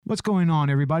What's going on,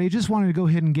 everybody? Just wanted to go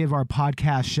ahead and give our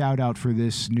podcast shout out for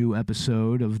this new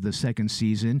episode of the second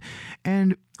season.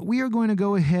 And we are going to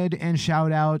go ahead and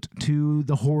shout out to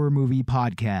the Horror Movie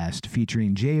Podcast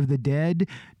featuring Jay of the Dead,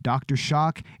 Dr.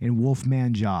 Shock, and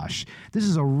Wolfman Josh. This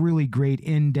is a really great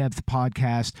in-depth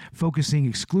podcast focusing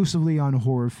exclusively on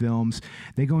horror films.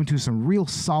 They go into some real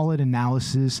solid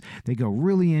analysis. They go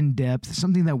really in-depth,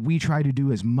 something that we try to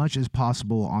do as much as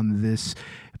possible on this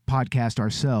podcast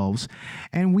ourselves,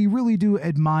 and we really do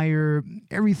admire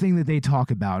everything that they talk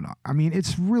about. I mean,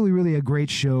 it's really a great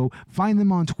show. Find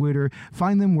them on Twitter,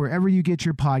 find them wherever you get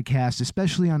your podcasts,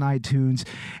 especially on iTunes.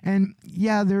 And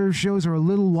yeah, their shows are a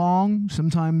little long,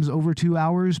 sometimes over 2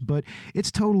 hours, but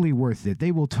it's totally worth it.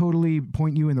 They will totally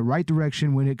point you in the right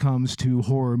direction when it comes to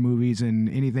horror movies and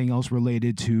anything else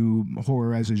related to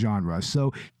horror as a genre.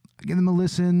 So give them a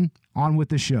listen. On with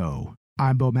the show.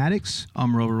 I'm Bo Maddox.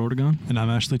 I'm Robert Ortegon. And I'm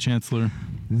Ashley Chancellor.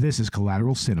 This is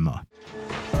Collateral Cinema.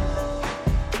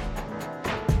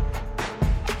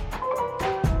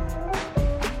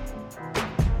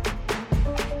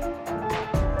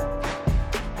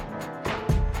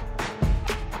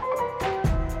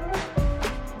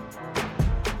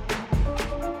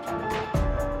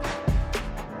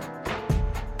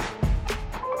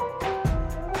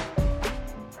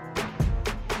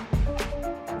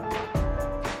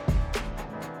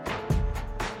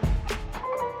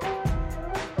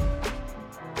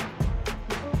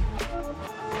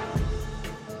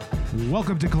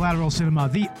 Welcome to Collateral Cinema,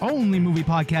 the only movie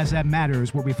podcast that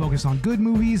matters, where we focus on good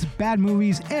movies, bad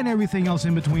movies, and everything else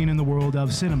in between in the world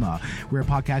of cinema. We're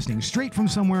podcasting straight from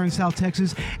somewhere in South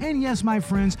Texas, and yes, my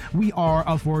friends, we are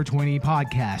a 420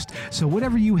 podcast. So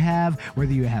whatever you have,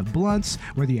 whether you have blunts,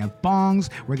 whether you have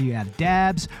bongs, whether you have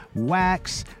dabs,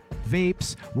 wax,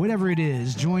 vapes, whatever it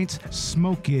is, joints,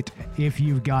 smoke it if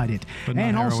you've got it. But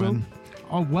not heroin.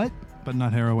 Oh, what? But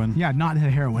not heroin. Yeah, not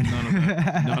heroin. None of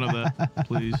that. None of that.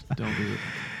 Please don't do it.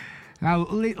 Now,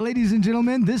 ladies and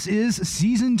gentlemen, this is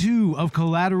Season 2 of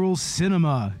Collateral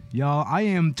Cinema. Y'all, I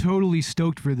am totally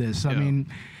stoked for this. I mean,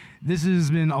 this has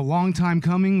been a long time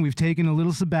coming. We've taken a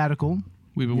little sabbatical.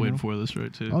 We've been waiting for this,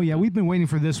 right, too? Oh, yeah, we've been waiting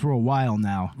for this for a while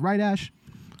now. Right, Ash?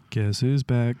 Guess who's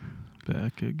back?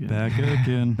 Back again. Back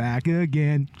again. Back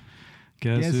again.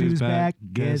 Guess who's back?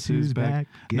 Guess who's back?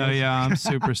 No, yeah, I'm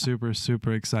super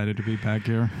excited to be back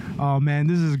here. Oh, man,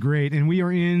 this is great. And we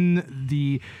are in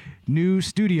the new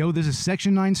studio. This is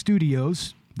Section 9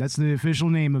 Studios. That's the official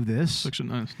name of this. Section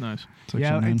 9, nice.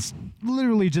 Section 9. It's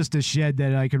literally just a shed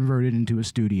that I converted into a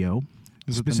studio.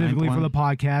 Is it the Specifically ninth for one?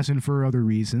 the podcast and for other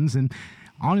reasons. And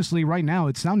honestly, right now,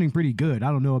 it's sounding pretty good.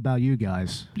 I don't know about you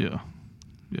guys. Yeah.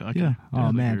 Yeah, I can. Yeah. Oh,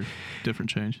 definitely man. hear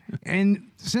different change. And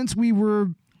since we were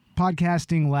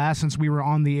podcasting since we were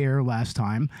on the air last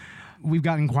time, we've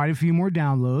gotten quite a few more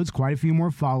downloads, quite a few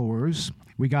more followers.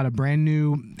 We got a brand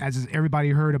new, as everybody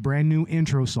heard, a brand new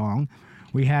intro song.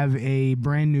 We have a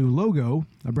brand new logo,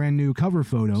 a brand new cover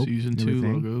photo. Season 2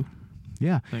 everything. logo.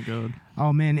 Yeah. Thank God.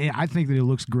 Oh, man, I think that it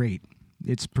looks great.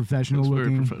 It's professional Looks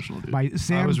looking. very professional, dude. By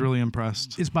Sam, I was really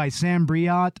impressed. It's by Sam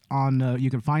Briot on.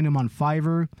 You can find him on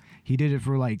Fiverr. He did it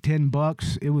for like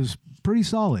 $10. It was pretty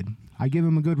solid. I give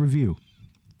him a good review.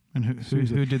 And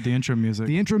who did the intro music?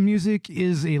 The intro music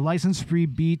is a license-free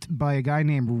beat by a guy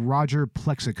named Roger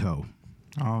Plexico.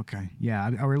 Oh, okay.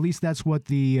 Yeah, or at least that's what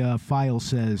the file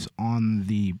says on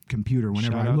the computer.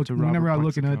 Whenever Shout I out look, to Robert whenever I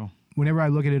look at it, Plexico. whenever I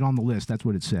look at it on the list, that's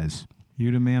what it says.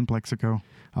 You the man, Plexico.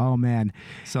 Oh man.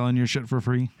 Selling your shit for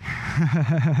free.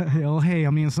 Well, hey,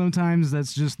 I mean, sometimes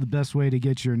that's just the best way to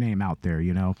get your name out there,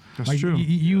 you know. That's true.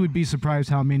 You would be surprised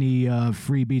how many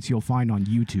free beats you'll find on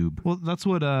YouTube. Well, that's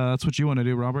what you want to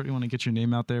do, Robert. You want to get your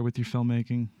name out there with your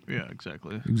filmmaking. Yeah,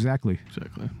 exactly. Exactly.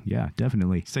 Exactly. Yeah,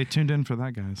 definitely. Stay tuned in for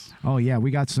that, guys. Oh yeah,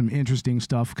 we got some interesting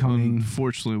stuff coming.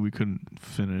 Unfortunately, we couldn't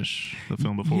finish the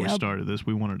film before we Yep. started this.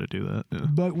 We wanted to do that. Yeah.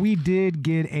 But we did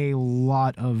get a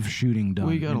lot of shooting done.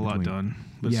 We got in a lot between. done.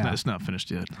 But Yeah. it's not finished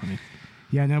yet. I mean,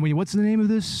 Yeah, now what's the name of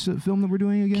this film that we're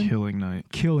doing again? Killing Night.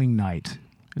 Killing Night.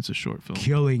 It's a short film.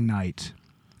 Killing Night.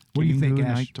 What do you think,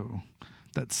 Ash? Naito.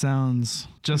 That sounds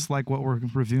just like what we're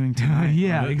reviewing tonight.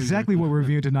 Yeah, Right, exactly what we're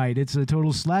reviewing tonight. It's a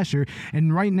total slasher.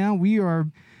 And right now we are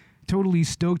totally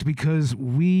stoked because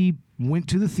we went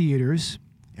to the theaters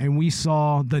and we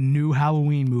saw the new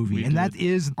Halloween movie. We and that did.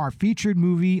 is our featured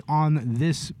movie on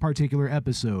this particular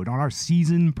episode, on our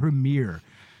season premiere.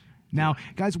 Now,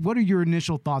 guys, what are your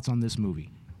initial thoughts on this movie?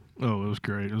 Oh, it was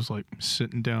great. It was like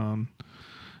sitting down,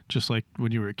 just like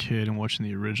when you were a kid and watching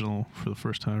the original for the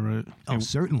first time, right? Oh,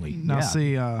 certainly. Now, yeah.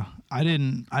 see, I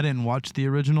didn't watch the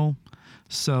original,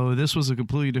 so this was a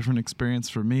completely different experience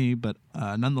for me. But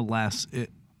nonetheless,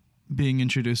 being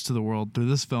introduced to the world through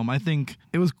this film. I think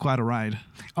it was quite a ride.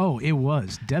 Oh, it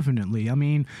was definitely. I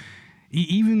mean,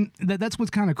 even that's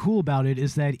what's kind of cool about it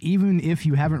is that even if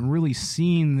you haven't really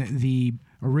seen the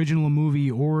original movie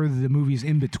or the movies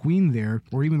in between there,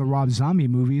 or even the Rob Zombie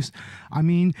movies, I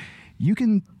mean, you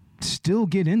can still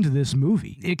get into this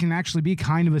movie. It can actually be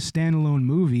kind of a standalone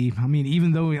movie. I mean,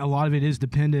 even though a lot of it is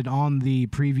dependent on the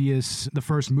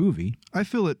first movie. I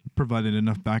feel it provided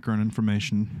enough background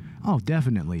information. Oh,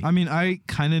 definitely. I mean, I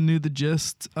kind of knew the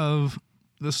gist of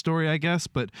the story, I guess,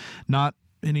 but not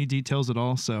any details at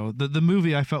all. So the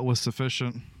movie I felt was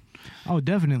sufficient. Oh,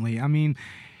 definitely. I mean,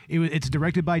 it's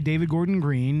directed by David Gordon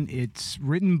Green. It's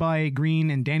written by Green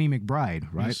and Danny McBride,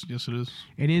 right? Yes, it is.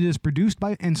 And it is produced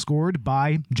by and scored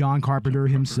by John Carpenter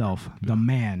himself, the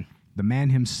man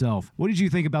himself. What did you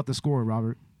think about the score,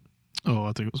 Robert? Oh,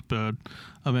 I think it was bad.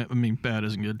 I mean, bad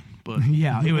isn't good, but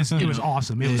Yeah, it was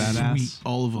awesome. It was Badass. sweet.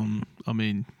 all of them. I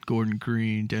mean, Gordon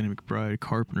Green, Danny McBride,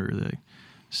 Carpenter. They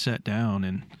sat down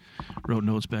and wrote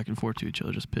notes back and forth to each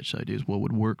other, just pitched ideas what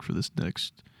would work for this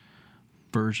next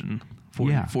version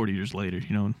 40 years later,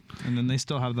 you know. And then they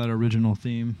still have that original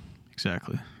theme.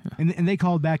 Exactly. Yeah. And they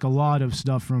called back a lot of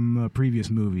stuff from previous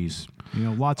movies. You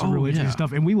know, lots of really interesting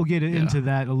stuff. And we will get into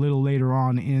that a little later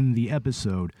on in the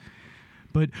episode.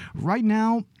 But right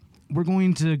now, we're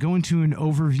going to go into an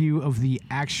overview of the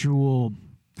actual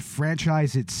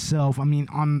franchise itself. I mean,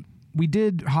 we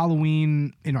did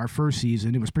Halloween in our first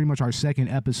season. It was pretty much our second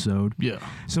episode. Yeah.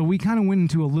 So we kind of went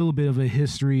into a little bit of a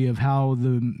history of how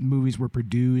the movies were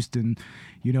produced and,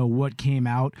 you know, what came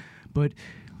out. But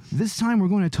this time we're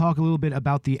going to talk a little bit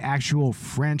about the actual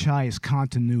franchise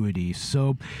continuity.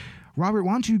 So, Robert,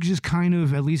 why don't you just kind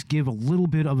of at least give a little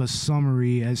bit of a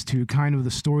summary as to kind of the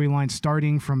storyline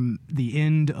starting from the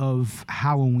end of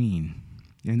Halloween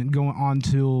and then going on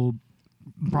till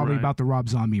probably about the Rob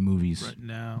Zombie movies. Right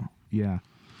now. Yeah.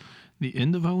 The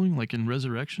end of Halloween, like in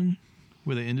Resurrection,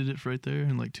 where they ended it right there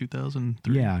in like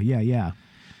 2003. Yeah.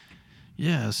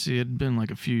 Yeah, see, it had been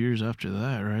like a few years after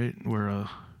that, right? Where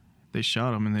they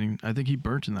shot him, and then I think he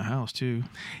burnt in the house, too.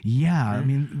 Yeah, Right? I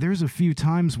mean, there's a few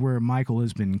times where Michael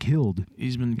has been killed.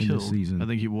 He's been this killed. season. I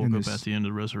think he woke In up this- at the end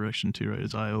of Resurrection, too, right?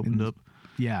 His eye opened up.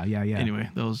 Yeah. Anyway,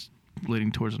 that was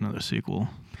leading towards another sequel.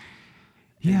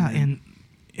 Yeah, and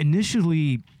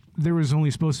initially, there was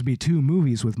only supposed to be 2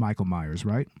 movies with Michael Myers,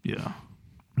 right? Yeah.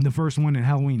 The first one and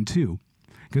Halloween 2.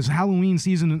 Because Halloween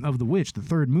Season of the Witch, the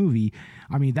third movie,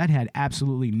 I mean, that had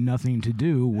absolutely nothing to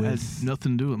do with Had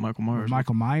nothing to do with Michael Myers.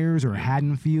 Michael Myers or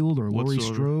Haddonfield or Laurie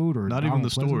whatsoever. Strode or Not Donald even the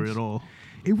story Pleasance. at all.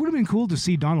 It would have been cool to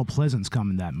see Donald Pleasance come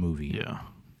in that movie. Yeah.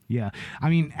 Yeah. I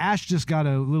mean, Ash just got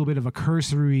a little bit of a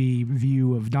cursory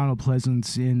view of Donald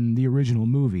Pleasance in the original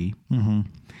movie. Mm-hmm.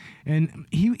 And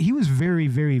he was very,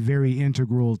 very, very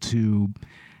integral to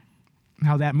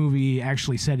how that movie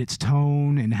actually set its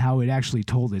tone and how it actually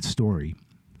told its story.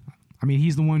 I mean,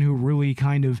 he's the one who really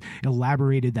kind of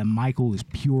elaborated that Michael is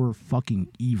pure fucking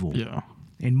evil Yeah.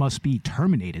 and must be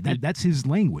terminated. That's his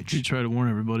language. He tried to warn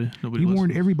everybody. Nobody He listened.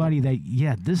 warned everybody that,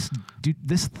 yeah, this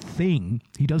thing,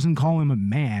 he doesn't call him a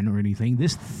man or anything,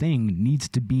 this thing needs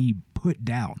to be put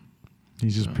down.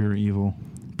 He's just pure evil.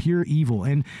 Pure evil.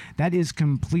 And that is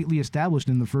completely established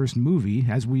in the first movie,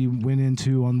 as we went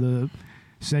into on the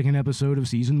second episode of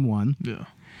season 1. Yeah.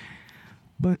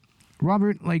 But,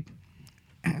 Robert, like,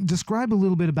 describe a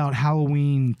little bit about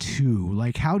Halloween 2.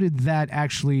 Like, how did that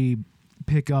actually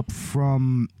pick up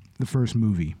from the first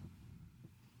movie?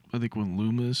 I think when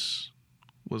Loomis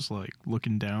was like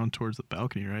looking down towards the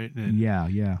balcony, right? And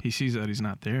Yeah. he sees that he's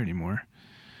not there anymore.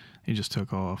 He just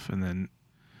took off, and then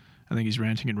I think he's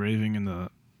ranting and raving in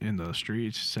the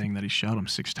streets, saying that he shot him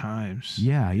 6 times.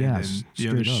 Yeah, And then the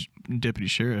straight other up. deputy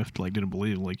sheriff like didn't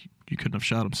believe you couldn't have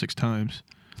shot him 6 times.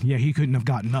 Yeah, he couldn't have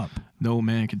gotten up. No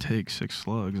man could take 6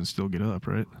 slugs and still get up,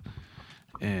 right?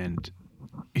 And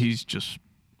he's just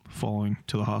falling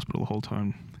to the hospital the whole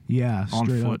time Yeah, on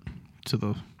straight foot up. to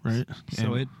the right.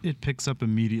 So And it picks up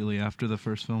immediately after the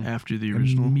first film. after the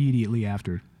original. Immediately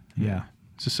after. Yeah,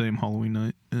 It's the same Halloween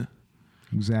night. Yeah.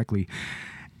 exactly.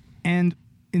 And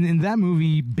in that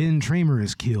movie, Ben Tramer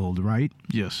is killed, right?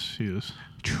 Yes, he is.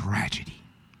 Tragedy.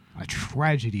 A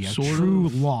tragedy. A Sort true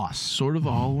of. loss. Sort of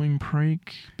a Halloween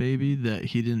prank, baby, that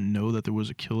he didn't know that there was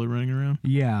a killer running around.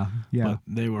 Yeah. But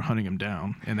they were hunting him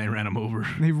down, and they ran him over.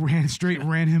 They ran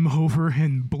him over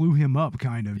and blew him up,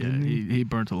 kind of, Yeah, didn't they? he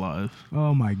burnt alive.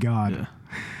 Oh, my God. Yeah.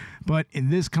 But in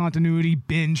this continuity,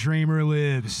 Ben Tramer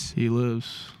lives. He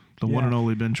lives. The Yeah. one and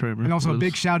only Ben Tramer. And also a lives.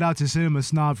 big shout out to Cinema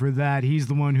Snob for that. He's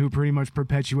the one who pretty much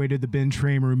perpetuated the Ben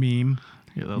Tramer meme.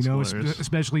 Yeah, that was hilarious.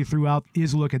 Especially throughout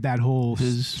his look at that whole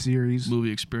His series.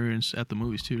 movie experience at the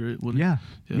movies too, right? Wasn't Yeah,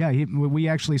 it? yeah. We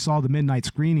actually saw the midnight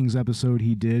screenings episode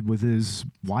he did with his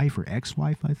wife or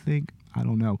ex-wife, I think. I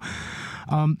don't know.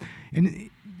 And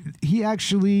he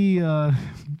actually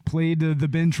played the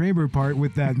Ben Tramer part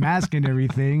with that mask and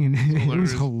everything, and it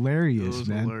was hilarious,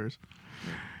 man. Hilarious.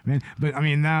 Man, but I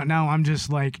mean, now I'm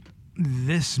just like,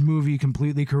 this movie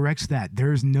completely corrects that.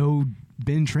 There's no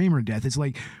Ben Tramer death. It's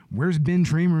like, where's Ben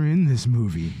Tramer in this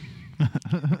movie?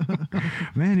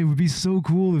 Man, it would be so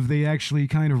cool if they actually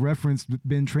kind of referenced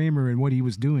Ben Tramer and what he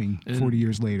was doing 40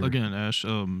 years later. Again, Ash,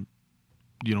 you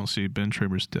don't see Ben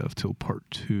Tramer's death till part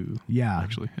 2. Yeah,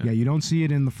 actually. Yeah, you don't see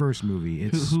it in the first movie.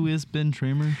 Who is Ben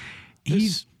Tramer?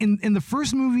 He's in the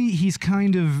first movie. He's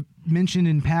kind of mentioned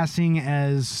in passing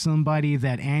as somebody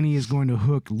that Annie is going to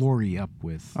hook Laurie up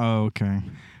with. Oh, okay.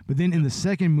 But then in the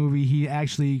second movie, he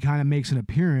actually kind of makes an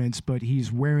appearance, but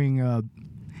he's wearing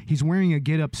a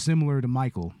getup similar to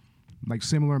Michael, like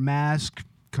similar mask,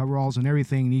 coveralls, and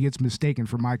everything. And he gets mistaken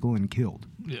for Michael and killed.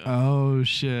 Yeah. Oh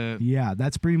shit. Yeah,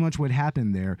 that's pretty much what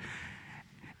happened there.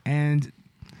 And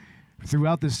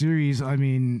throughout the series, I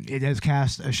mean, it has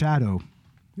cast a shadow.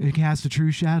 It cast a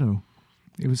true shadow.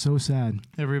 It was so sad.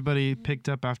 Everybody picked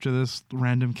up after this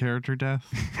random character death.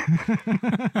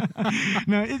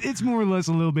 No, it's more or less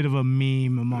a little bit of a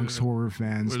meme amongst horror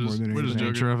fans more than We're just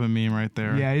anything. nature of a meme right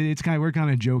there. Yeah, it's we're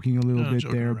kind of joking a little bit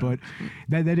there, but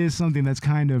that is something that's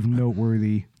kind of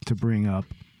noteworthy to bring up.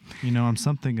 You know, I'm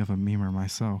something of a memer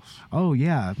myself. Oh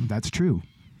yeah, that's true.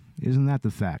 Isn't that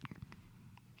the fact?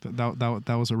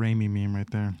 That was a Raimi meme right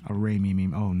there. A Raimi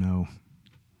meme. Oh no.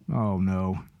 Oh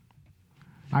no.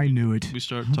 I knew it. We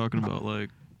start talking about like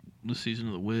the season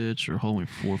of the witch or Halloween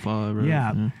 4 or 5, right?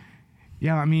 Yeah.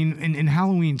 Yeah, I mean, in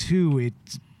Halloween 2,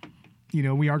 it's, you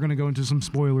know, we are going to go into some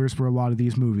spoilers for a lot of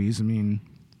these movies. I mean,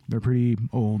 they're pretty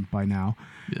old by now.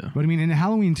 Yeah. But I mean, in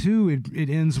Halloween 2, it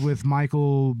ends with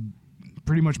Michael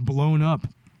pretty much blown up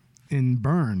and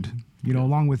burned, you know,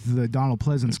 along with the Donald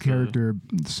Pleasance character,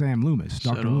 Sam Loomis,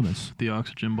 Dr. Loomis. The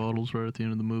oxygen bottles right at the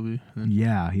end of the movie.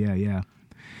 Yeah.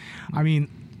 I mean,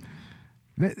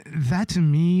 that to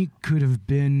me could have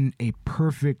been a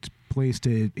perfect place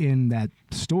to end that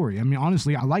story. I mean,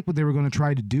 honestly, I like what they were going to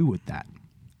try to do with that.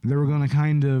 They were going to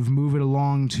kind of move it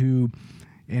along to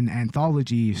an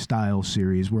anthology style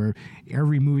series where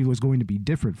every movie was going to be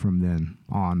different from then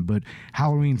on. But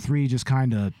Halloween 3 just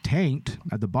kind of tanked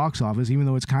at the box office, even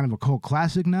though it's kind of a cult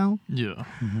classic now. Yeah.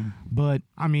 Mm-hmm. But,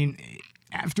 I mean,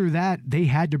 after that, they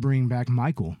had to bring back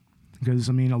Michael. Because,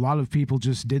 I mean, a lot of people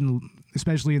just didn't,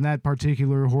 especially in that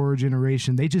particular horror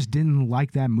generation, they just didn't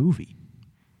like that movie.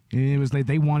 And it was like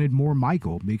they wanted more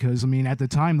Michael because, I mean, at the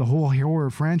time, the whole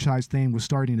horror franchise thing was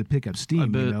starting to pick up steam, I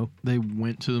bet you know? they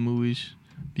went to the movies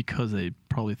because they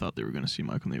probably thought they were going to see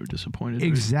Michael and they were disappointed.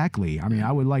 Exactly. I mean,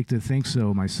 I would like to think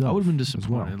so myself. I would have been as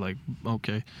well. disappointed. Like,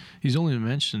 okay, he's only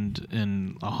mentioned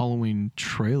in a Halloween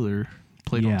trailer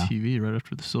played on TV right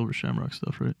after the Silver Shamrock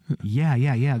stuff, right?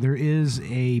 Yeah. There is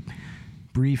a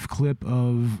brief clip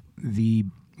of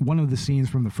one of the scenes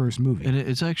from the first movie. And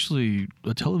it's actually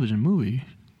a television movie.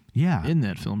 Yeah. In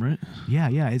that film, right?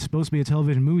 Yeah. It's supposed to be a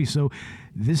television movie. So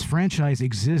this franchise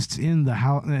exists in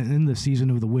the Season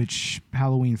of the Witch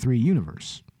Halloween 3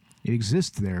 universe. It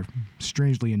exists there,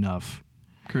 strangely enough.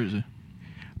 Crazy.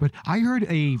 But I heard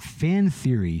a fan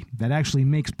theory that actually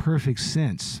makes perfect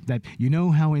sense. That you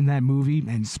know how in that movie,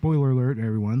 and spoiler alert,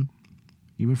 everyone,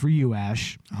 even for you,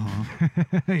 Ash,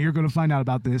 you're going to find out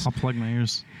about this. I'll plug my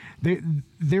ears.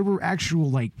 There were actual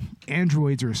like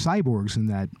androids or cyborgs in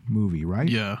that movie, right?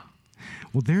 Yeah.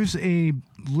 Well, there's a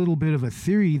little bit of a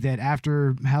theory that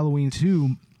after Halloween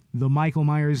 2, the Michael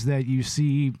Myers that you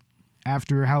see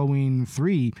after Halloween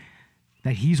 3,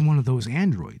 that he's one of those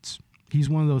androids. He's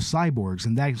one of those cyborgs,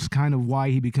 and that's kind of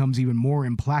why he becomes even more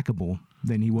implacable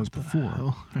than he was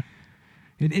before.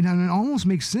 It almost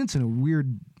makes sense in a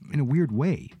weird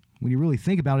way when you really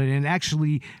think about it, and it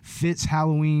actually fits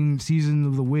Halloween Season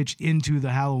of the Witch into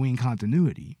the Halloween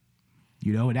continuity.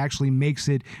 You know, it actually makes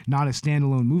it not a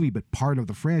standalone movie, but part of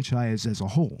the franchise as a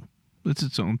whole. It's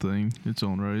its own thing, its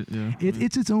own right. Yeah,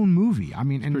 it's its own movie. I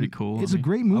mean, and pretty cool. It's a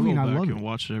great movie, and I love it. I'll go back and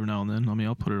watch it every now and then. I mean,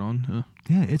 I'll put it on.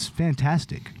 Yeah, it's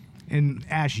fantastic. And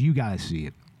Ash, you gotta see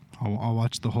it. I'll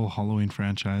watch the whole Halloween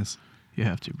franchise. You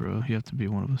have to, bro. You have to be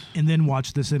one of us. And then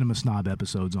watch the Cinema Snob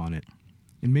episodes on it.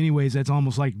 In many ways, that's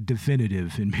almost like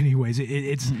definitive. In many ways,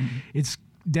 it's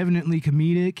definitely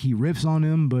comedic. He riffs on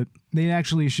him, but it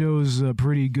actually shows a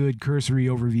pretty good cursory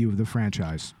overview of the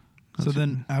franchise. So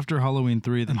then, after Halloween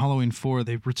 3, then Halloween 4,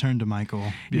 they returned to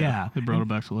Michael. Yeah. They brought it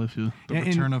back to life, yeah. The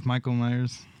return of Michael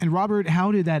Myers. And Robert,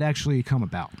 how did that actually come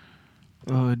about?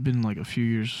 It'd been like a few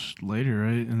years later,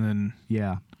 right? And then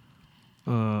Yeah.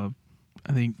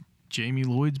 I think Jamie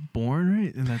Lloyd's born,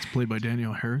 right? And that's played by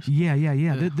Danielle Harris. Yeah.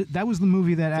 Yeah. That was the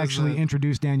movie that Does actually that-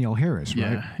 introduced Danielle Harris,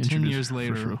 right? Yeah, 10 introduced years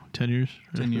later. for 10 years?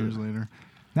 10 years later.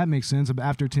 That makes sense.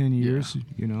 After 10 years,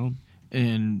 you know.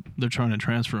 And they're trying to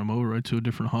transfer him over, right, to a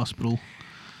different hospital.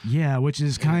 Yeah, which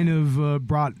is kind of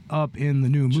brought up in the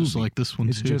new movie. Just like this one,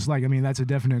 It's too. just like, I mean, that's a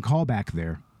definite callback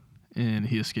there. And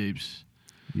he escapes.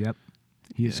 Yep.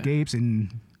 He Yeah. escapes and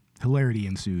hilarity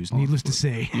ensues, needless to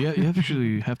say. Yeah, you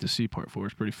actually have to see part 4.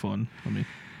 It's pretty fun. I mean,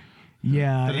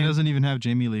 Yeah. But it and- doesn't even have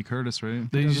Jamie Lee Curtis, right?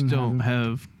 they just doesn't don't have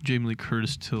have Jamie Lee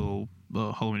Curtis till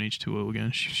Halloween H2O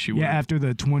again. She yeah, after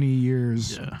the 20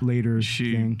 years Yeah. later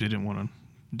she thing. didn't want to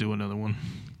do another one.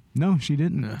 No, she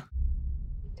didn't. Yeah.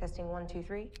 Testing 1, 2,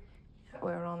 3.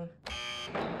 We're on.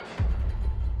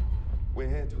 We're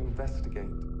here to investigate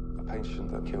a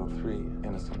patient that killed 3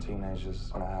 innocent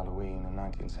teenagers on a Halloween in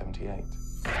 1978.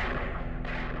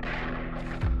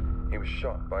 He was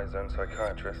shot by his own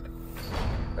psychiatrist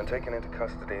and taken into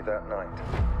custody that night,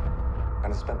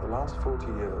 and has spent the last 40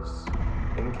 years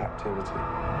in captivity.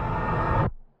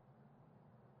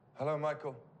 Hello,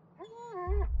 Michael.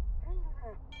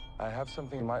 I have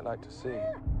something you might like to see.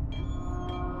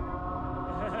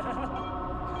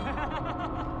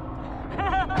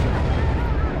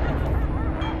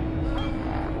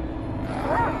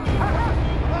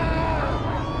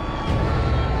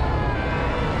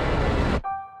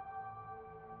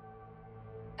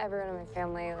 Everyone in my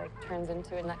family turns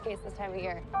into a nutcase this time of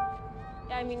year.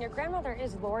 Yeah, I mean, your grandmother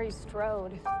is Laurie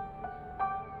Strode.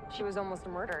 She was almost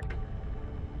murdered.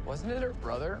 Wasn't it her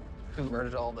brother who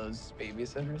murdered all those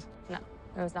babysitters? No,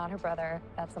 it was not her brother.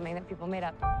 That's something that people made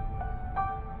up.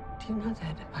 Do you know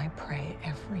that I pray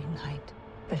every night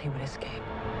that he would escape?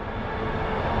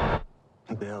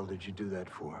 What the hell did you do that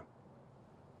for?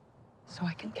 So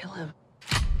I can kill him.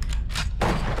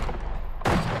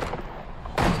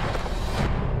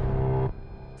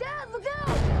 Dad, look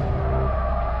out!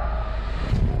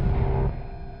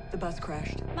 The bus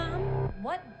crashed. Mom,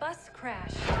 what bus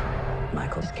crash?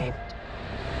 Michael escaped.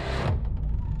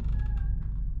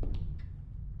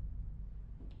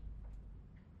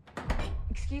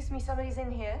 Excuse me, somebody's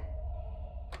in here.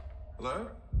 Hello?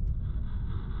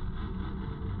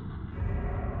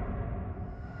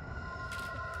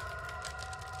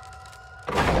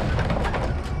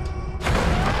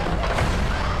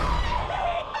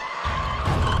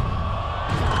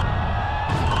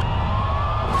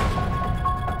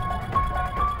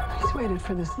 He's waited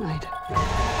for this night.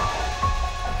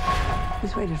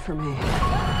 He's waited for me.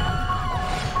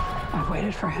 I've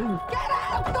waited for him. Get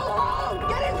out! Go home!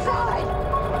 Get inside!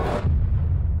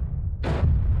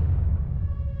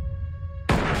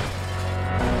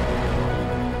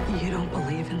 You don't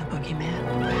believe in the boogeyman?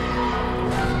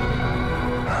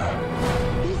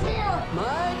 He's here!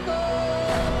 Michael!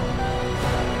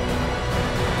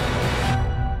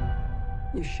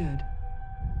 You should.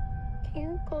 Can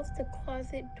you close the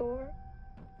closet door?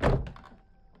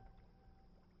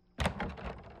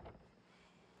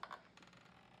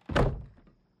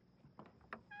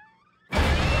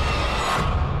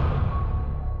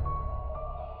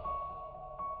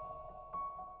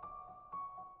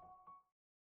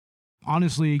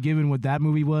 Honestly, given what that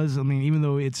movie was, I mean, even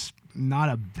though it's not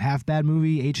a half bad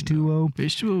movie, H2O,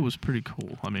 H2O was pretty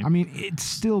cool. I mean, it's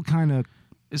still kind of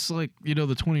it's like, the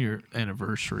 20-year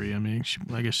anniversary. I mean,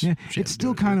 I guess yeah, it's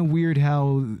still kind of weird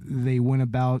how they went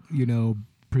about,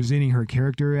 presenting her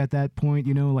character at that point,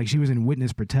 like she was in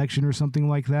witness protection or something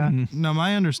like that. No,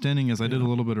 my understanding is I did a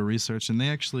little bit of research, and they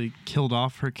actually killed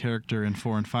off her character in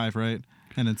 4 and 5, right?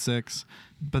 And in 6.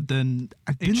 But then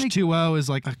Didn't they- H2O is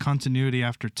like a continuity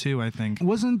after 2, I think.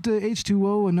 Wasn't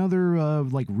H2O another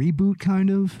reboot kind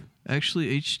of?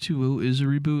 Actually, H2O is a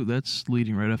reboot. That's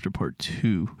leading right after part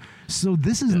 2. So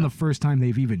this isn't the first time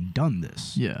they've even done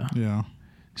this. Yeah. Yeah.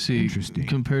 See, Interesting.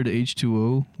 compared to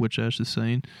H2O, which Ash is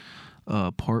saying,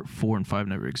 part 4 and 5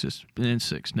 never existed, and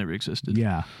 6 never existed.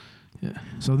 Yeah. Yeah.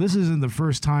 So this isn't the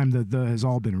first time that has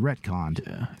all been retconned.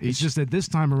 Yeah. It's just that this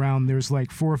time around, there's like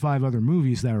 4 or 5 other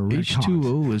movies that are retconned.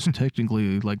 H2O is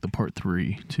technically like the part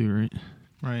 3 too, right?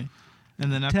 Right.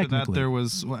 And then after that, Technically. there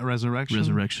was Resurrection.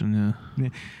 Resurrection, yeah.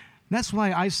 That's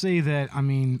why I say that,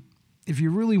 if you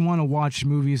really want to watch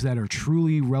movies that are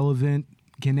truly relevant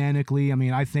canonically,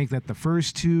 I think that the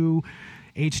first 2,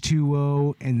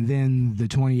 H2O, and then the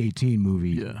 2018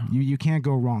 movie, Yeah. you can't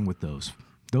go wrong with those.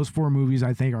 Those 4 movies,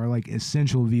 I think, are like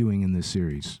essential viewing in this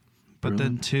series. But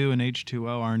then 2 and H2O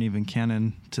aren't even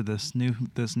canon to this new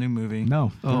movie.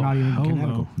 No, they're not even hell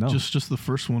canonical. No. Just the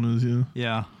first one is, yeah.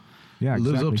 Yeah. Yeah, It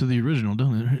lives up to the original,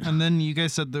 doesn't it? And then you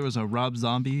guys said there was a Rob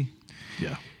Zombie.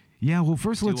 Yeah. Yeah, well,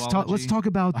 first let's Duology. talk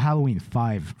about Halloween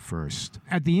 5 first.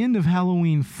 At the end of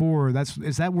Halloween 4,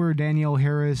 is that where Danielle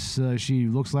Harris she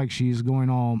looks like she's going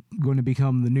to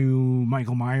become the new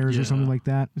Michael Myers or something like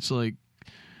that? It's like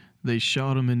they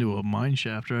shot him into a mine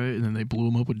shaft, right? And then they blew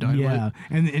him up with dynamite. Yeah,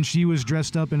 and she was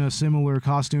dressed up in a similar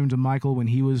costume to Michael when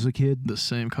he was a kid. The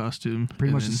same costume.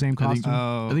 Pretty much the same costume.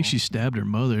 I think she stabbed her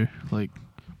mother, like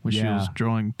when she Yeah. was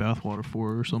drawing bathwater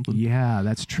for her or something. Yeah,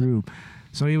 that's true.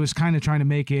 So he was kind of trying to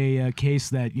make a case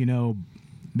that,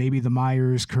 maybe the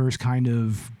Myers curse kind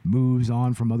of moves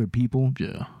on from other people.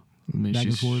 Yeah. I mean, Back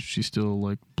and forth. she's still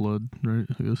like blood, right?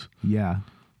 I guess. Yeah,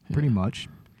 pretty much.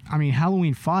 I mean,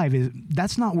 Halloween 5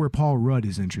 that's not where Paul Rudd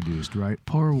is introduced, right?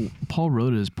 Paul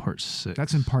Rudd is part 6.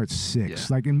 That's in part 6.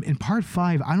 Yeah. Like in part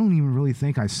 5, I don't even really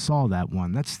think I saw that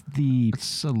one. That's the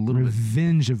It's a little bit.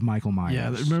 Revenge of Michael Myers.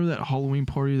 Yeah, remember that Halloween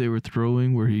party they were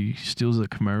throwing where he steals a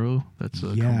Camaro? That's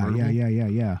a convertible.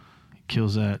 Yeah. He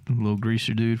kills that little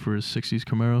greaser dude for his 60s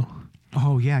Camaro.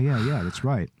 Oh, yeah. That's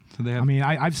right. So they have. I mean,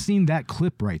 I've seen that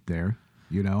clip right there.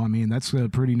 I mean, that's a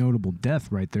pretty notable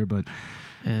death right there. But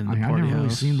And the I've party never really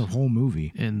house. seen the whole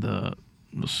movie. And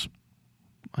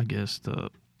I guess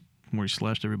where he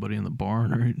slashed everybody in the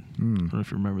barn, right? I don't know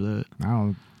if you remember that. I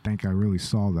don't think I really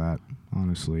saw that,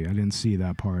 honestly. I didn't see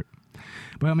that part.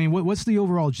 But I mean, what's the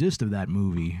overall gist of that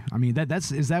movie? I mean,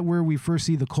 is that where we first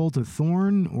see the Cult of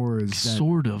Thorn, or is that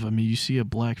Sort of. I mean, you see a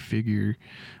black figure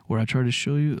where I tried to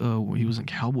show you. He was in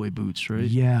cowboy boots, right?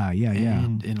 Yeah.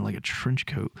 And in like a trench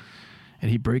coat. And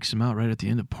he breaks him out right at the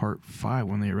end of part 5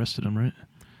 when they arrested him, right?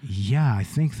 Yeah, I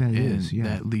think that And is. Yeah.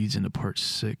 that leads into part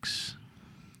 6.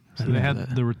 So they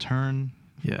had the return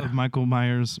Yeah. of Michael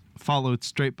Myers, followed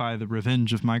straight by the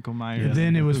Revenge of Michael Myers. And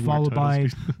then it was Those followed were by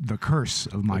titles. The Curse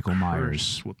of Michael The Myers.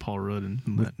 Curse with Paul Rudd in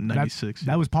That- 96.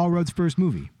 That was Paul Rudd's first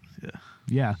movie. Yeah.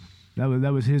 Yeah.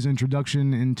 That was his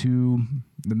introduction into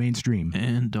the mainstream.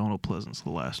 And Donald Pleasance,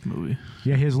 the last movie.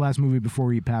 Yeah, his last movie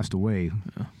before he passed away.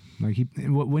 Yeah. Like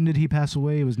when did he pass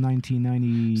away? It was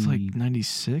 1990. It's like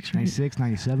 96, right? 96,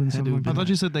 97, Had to something like have I that. thought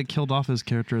you said they killed off his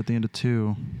character at the end of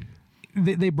 2.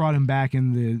 They brought him back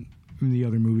in the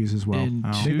other movies as well. In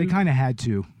They 2? kind of had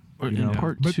to. Or you in know.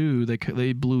 part But- 2,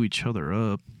 they blew each other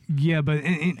up. Yeah, but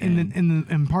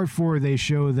in part 4 they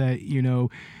show that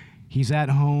he's at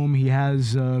home. He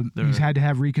has he's had to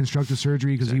have reconstructive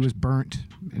surgery because he was burnt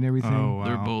and everything. Oh, wow.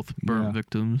 They're both burnt Yeah.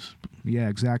 victims, Yeah,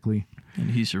 exactly. and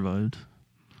he survived.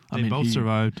 They both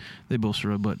survived. They both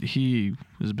survived, but he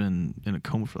has been in a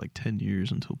coma for like 10 years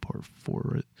until part 4,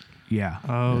 right? Yeah.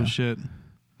 Oh, Yeah. shit.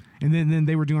 And then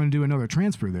they were going to do another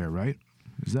transfer there, right?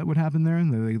 Is that what happened there?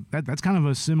 That's kind of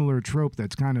a similar trope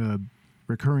that's kind of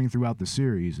recurring throughout the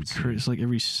series. It's like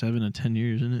every 7 to 10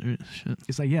 years, isn't it? Right? Shit.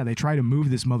 It's like, yeah, they try to move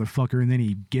this motherfucker, and then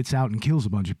he gets out and kills a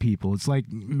bunch of people. It's like,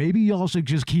 maybe y'all should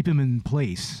just keep him in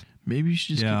place. Maybe you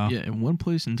should just Yeah. keep in one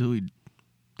place until he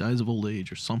dies of old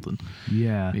age or something,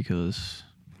 Yeah. because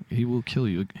he will kill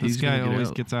you. This guy gonna get always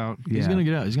out. gets out. He's Yeah. gonna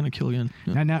get out. He's gonna kill again.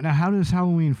 Yeah. Now, how does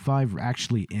Halloween 5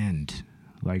 actually end?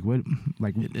 Like, what?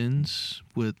 Like, It ends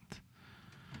with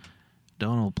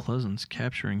Donald Pleasance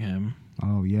capturing him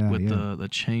oh, yeah, with yeah. the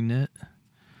chain net,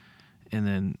 and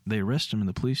then they arrest him in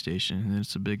the police station, and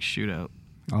it's a big shootout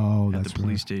Oh, at that's the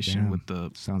police right. station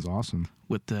Damn. Sounds awesome.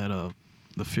 with that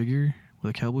the figure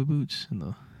with the cowboy boots and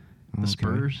the Okay.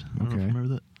 spurs. I don't know if you Okay.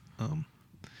 remember that.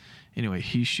 Anyway,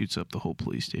 he shoots up the whole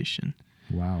police station,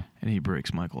 Wow. and he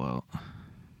breaks Michael out.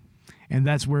 And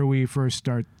that's where we first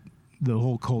start the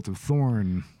whole Cult of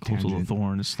Thorn. Cult of the tangent.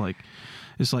 Thorn. It's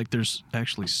like there's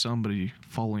actually somebody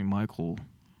following Michael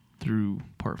through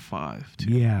part 5 too.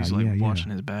 Yeah, He's like yeah, yeah.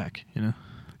 watching his back,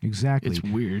 Exactly. It's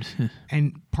weird.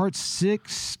 And part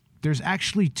 6, there's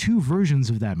actually 2 versions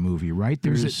of that movie, right?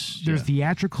 There's Yeah.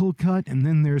 theatrical cut, and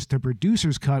then there's the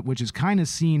producer's cut, which is kind of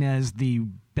seen as the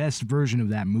best version of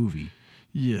that movie.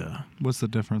 Yeah. What's the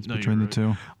difference No, between the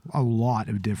you're two? A lot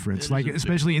of difference. It Like, is a big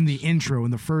especially in the intro,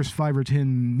 in the first 5 or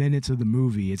 10 minutes of the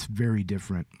movie, it's very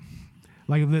different.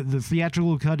 Like, the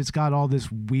theatrical cut, it's got all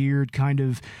this weird kind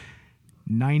of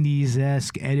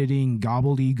 90s-esque editing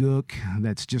gobbledygook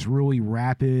that's just really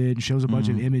rapid, shows a bunch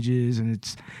of images, and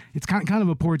it's kind of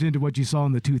a portent of what you saw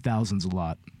in the 2000s a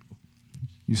lot.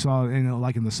 You saw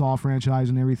in the Saw franchise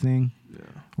and everything. Yeah.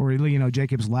 Or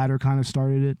Jacob's Ladder kind of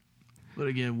started it. But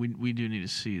again, we do need to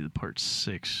see the part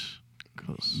 6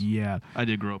 because Yeah. I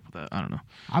did grow up with that. I don't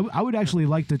know. I would actually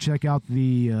like to check out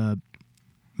the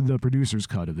producer's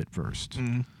cut of it first.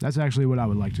 That's actually what I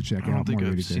would like to check I don't out think more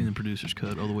than I've seen the anything. producer's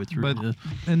cut all the way through. But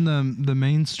Yeah. in the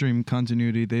mainstream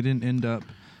continuity, they didn't end up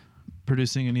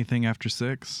producing anything after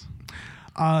 6.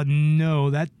 No,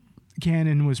 that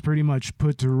canon was pretty much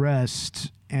put to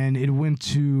rest, and it went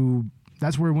to,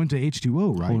 that's where it went to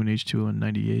H2O, right? Halloween H2O in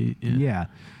 98. Yeah.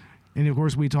 And of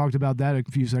course, we talked about that a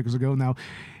few seconds ago. Now,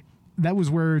 that was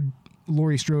where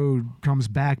Laurie Strode comes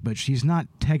back, but she's not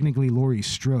technically Laurie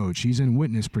Strode. She's in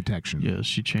witness protection. Yeah,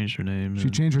 she changed her name. She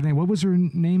changed her name. What was her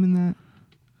name in that?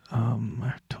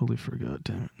 I totally forgot,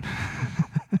 damn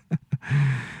it.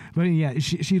 But yeah,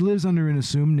 she lives under an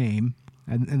assumed name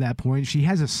at that point. She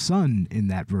has a son in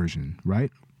that version,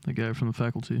 right? The guy from The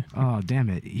Faculty. Oh, damn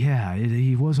it. Yeah,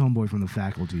 he was homeboy from The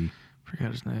Faculty.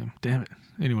 Forgot his name. Damn it.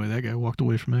 Anyway, that guy walked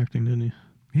away from acting, didn't he?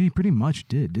 He pretty much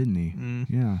did, didn't he?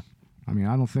 Yeah. I mean,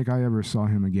 I don't think I ever saw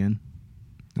him again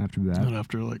after that. Not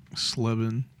after, like,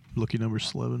 Slevin. Lucky Number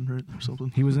Slevin, right? Or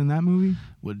something. He was in that movie?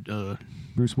 With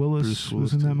Bruce Willis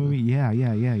was in that movie?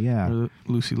 Yeah.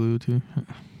 Lucy Liu, too.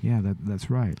 Yeah, that's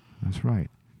right. That's right.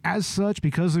 As such,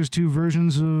 because there's two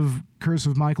versions of Curse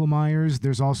of Michael Myers,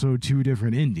 there's also two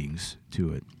different endings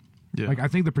to it. Yeah. Like, I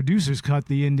think the producer's cut,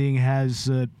 the ending has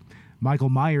Michael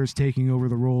Myers taking over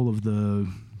the role of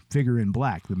the figure in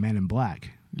black, the man in black.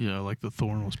 Yeah, like the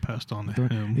thorn was passed on to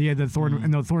him. Yeah, the thorn,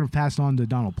 and the thorn passed on to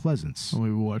Donald Pleasance. When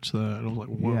we watched that, I was like,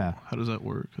 whoa, Yeah. how does that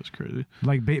work? That's crazy.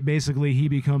 Like, basically, he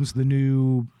becomes the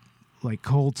new, like,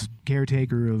 cult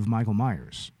caretaker of Michael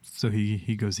Myers. So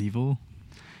he goes evil?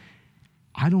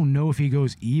 I don't know if he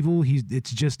goes evil.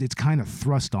 It's kind of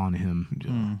thrust on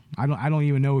him. Yeah. I don't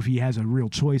even know if he has a real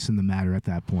choice in the matter at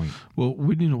that point. Well,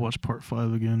 we need to watch part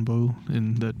 5 again, Bo,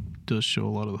 and that does show a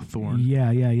lot of the thorn.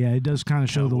 Yeah. It does kind of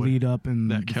show the Cowboy. lead up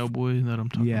and That cowboy that I'm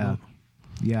talking about.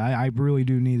 Yeah, I really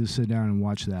do need to sit down and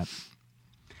watch that.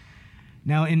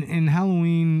 Now, in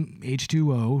Halloween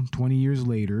H2O, 20 years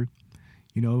later,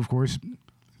 you know, of course,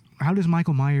 how does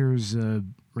Michael Myers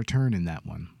return in that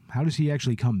one? How does he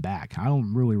actually come back? I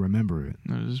don't really remember it.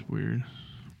 That is weird.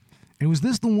 And was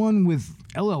this the one with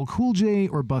LL Cool J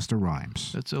or Busta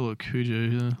Rhymes? That's LL Cool J,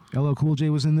 yeah. LL Cool J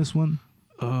was in this one?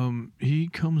 He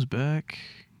comes back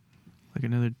like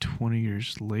another 20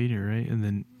 years later, right? And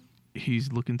then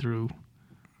he's looking through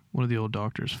one of the old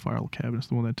doctor's file cabinets,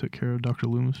 the one that took care of Dr.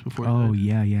 Loomis before he Oh,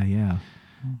 died. yeah.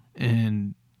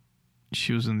 And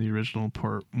she was in the original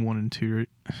part 1 and 2, right?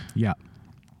 Yeah.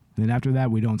 Then after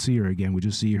that, we don't see her again. We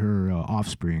just see her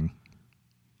offspring.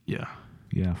 Yeah.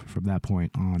 Yeah, from that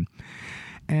point on.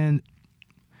 And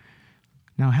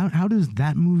now, how does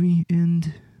that movie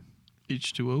end?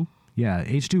 H2O? Yeah,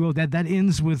 H2O. That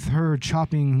ends with her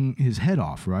chopping his head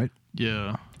off, right?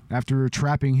 Yeah. After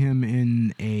trapping him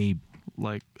in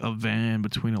Like a van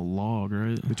between a log,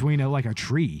 right? between like a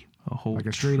tree, A whole like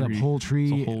a straight up tree. whole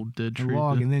tree, It's a whole dead a tree.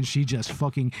 log, yeah. and then she just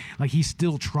fucking like he's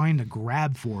still trying to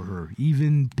grab for her,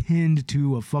 even pinned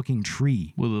to a fucking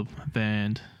tree. With a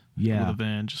van. Yeah. With a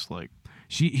van, just like.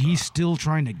 He's still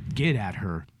trying to get at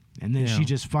her, and then Yeah. she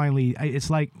just finally. It's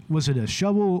like, was it a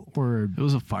shovel or? It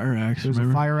was a fire axe. It was a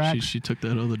remember? fire axe? She took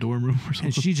that out of the dorm room or something.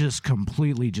 And she just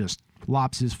completely just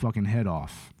lops his fucking head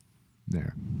off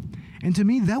there. And to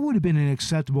me, that would have been an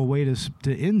acceptable way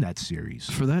to end that series.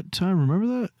 For that time, remember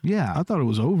that? Yeah. I thought it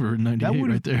was over in 98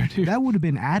 would've- right there, dude. That would have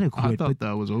been I adequate. thought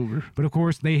that was over. But of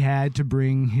course, they had to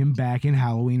bring him back in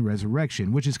Halloween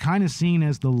Resurrection, which is kind of seen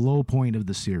as the low point of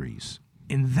the series.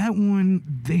 In that one,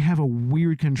 they have a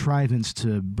weird contrivance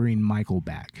to bring Michael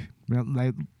back. Now,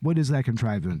 like, what is that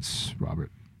contrivance,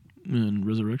 Robert? In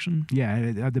Resurrection? Yeah,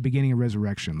 at the beginning of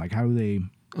Resurrection. Like, how do they...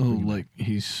 Oh, like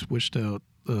he switched out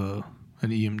an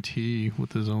EMT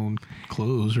with his own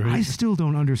clothes, right? I still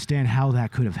don't understand how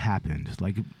that could have happened.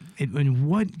 Like, in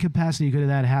what capacity could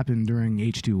that happen during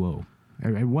H2O?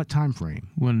 At what time frame?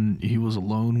 When he was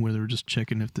alone, where they were just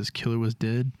checking if this killer was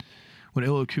dead. When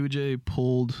LL Cool J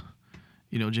pulled,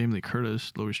 Jamie Lee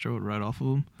Curtis, Laurie Strode, right off of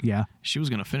him, Yeah. she was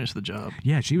going to finish the job.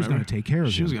 Yeah, she was going to Remember? take care of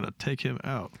him. She was going to take him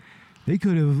out. They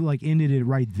could have, like, ended it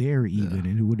right there even,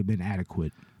 and it would have been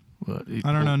adequate. But he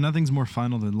I don't know. pulled- Nothing's more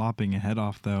final than lopping a head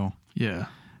off, though. Yeah.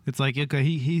 It's like, okay,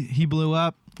 he blew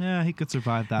up. Yeah, he could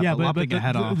survive that. Yeah, but lopping but a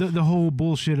head off. the whole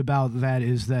bullshit about that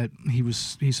is that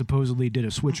he supposedly did a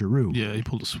switcheroo. Yeah, he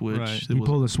pulled a switch. Right. It He wasn't-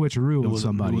 pulled a switcheroo it on wasn't-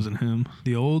 somebody. It wasn't him.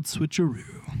 The old switcheroo.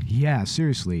 Yeah,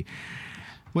 seriously.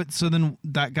 What? So then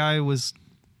that guy was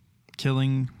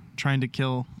trying to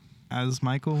kill as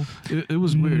Michael? It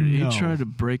was weird. No. He tried to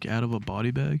break out of a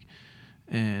body bag,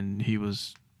 and he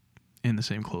was in the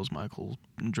same clothes Michael,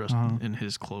 dressed in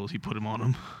his clothes. He put him on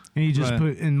him. And he just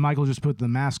Right. Michael just put the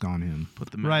mask on him.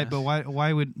 Put the mask. Right, but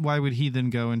why would he then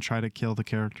go and try to kill the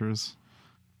characters?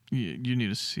 You need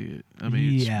to see it. I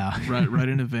mean, it's Yeah. right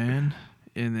in a van,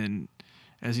 and then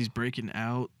as he's breaking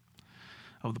out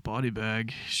of the body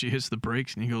bag, she hits the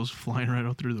brakes, and he goes flying right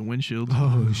out through the windshield.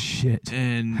 Oh shit.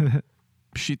 And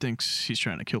she thinks he's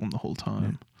trying to kill him the whole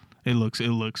time. It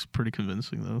looks pretty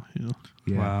convincing though, you know.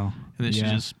 Yeah. Wow. And then she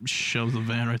just shoves the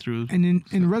van right through. And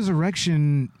in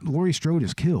Resurrection, Laurie Strode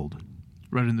is killed.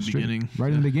 Right in the beginning.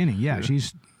 Right in the beginning, yeah.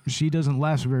 She doesn't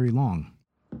last very long.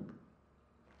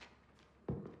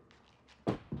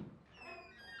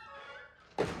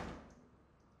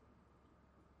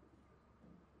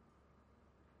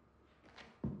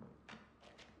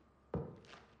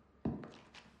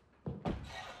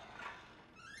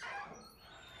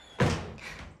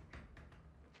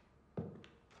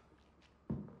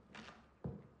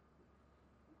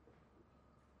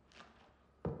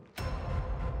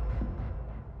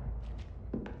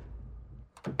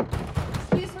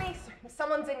 Excuse me,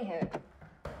 someone's in here.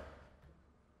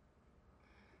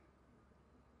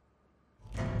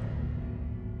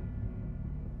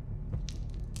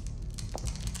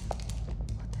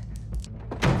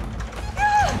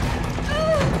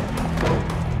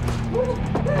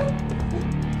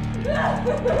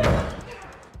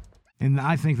 And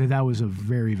I think that was a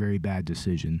very, very bad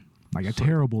decision. Like a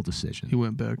terrible decision. He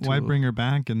went back to Why bring her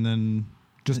back and then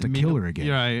Just to kill her again.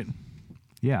 Yeah, right.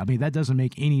 Yeah, I mean, that doesn't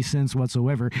make any sense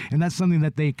whatsoever. And that's something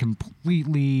that they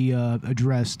completely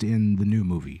addressed in the new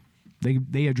movie.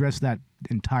 They addressed that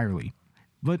entirely.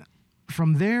 But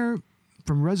from there,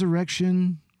 from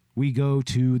Resurrection, we go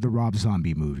to the Rob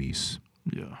Zombie movies.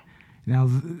 Yeah. Now,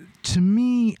 to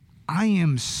me, I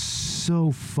am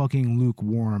so fucking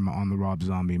lukewarm on the Rob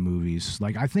Zombie movies.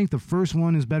 Like, I think the first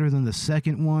one is better than the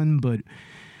second one, but,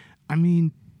 I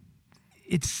mean,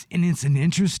 it's an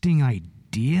interesting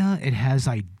idea. It has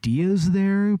ideas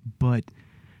there, but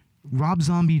Rob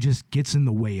Zombie just gets in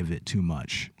the way of it too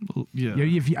much. Well, yeah.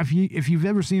 If you've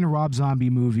ever seen a Rob Zombie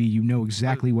movie, you know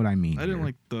exactly what I mean. I didn't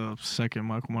like the second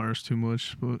Michael Myers too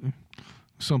much, but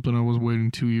something I was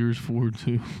waiting 2 years for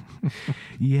too.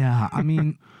 Yeah, I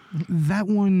mean, that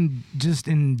one just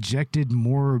injected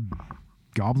more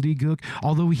gobbledygook.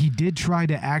 Although he did try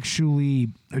to actually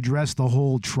address the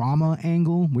whole trauma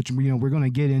angle, which we're going to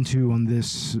get into in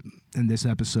this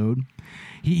episode.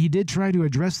 He did try to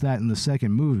address that in the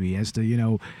second movie as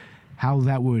to how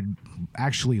that would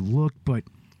actually look, but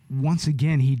once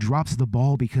again he drops the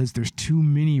ball because there's too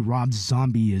many Rob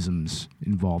Zombie-isms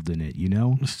involved in it.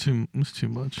 It's too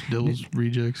much. Devil's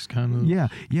Rejects kind of.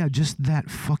 Yeah, just that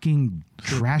fucking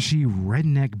trashy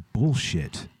redneck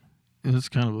bullshit. It's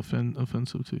kind of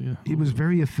offensive too. Yeah, it was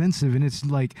very offensive, and it's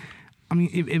like, I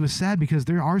mean, it was sad because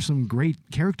there are some great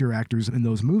character actors in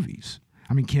those movies.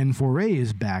 I mean, Ken Foray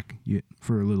is back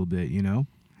for a little bit,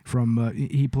 From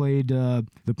he played the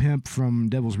pimp from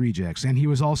Devil's Rejects, and he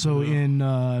was also in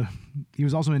Dawn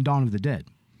of the Dead.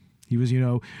 He was,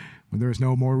 when there is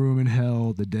no more room in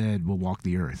hell, the dead will walk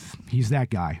the earth. He's that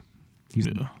guy.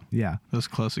 Yeah. That's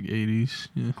classic 80s.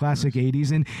 Yeah. Classic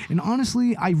 80s. And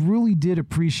honestly, I really did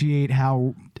appreciate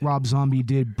how Rob Zombie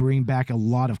did bring back a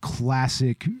lot of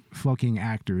classic fucking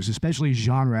actors, especially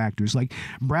genre actors, like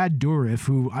Brad Dourif,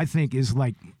 who I think is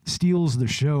like steals the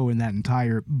show in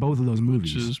both of those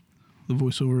movies. Which is the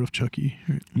voiceover of Chucky.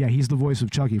 Right? Yeah, he's the voice of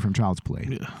Chucky from Child's Play.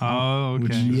 Yeah. Oh,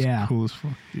 okay. Yeah. Cool as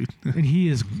fuck, dude. And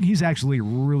he's actually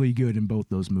really good in both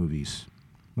those movies.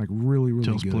 Like really, really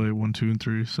Child's good. Play 1, 2, and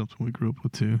 3, something we grew up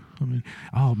with too. I mean,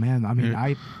 oh man, I mean,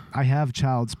 yeah. I have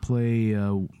Child's Play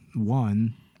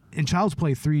 1, and Child's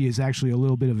Play 3 is actually a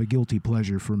little bit of a guilty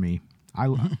pleasure for me.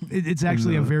 It's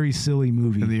actually a very silly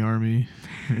movie. In the army.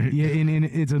 Yeah, and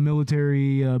it's a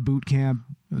military boot camp,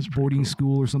 boarding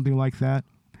school or something like that.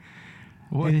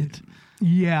 What?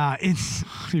 Yeah, it's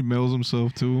He mails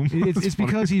himself to him. it's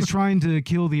because he's trying to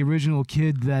kill the original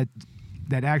kid that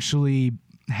actually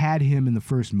had him in the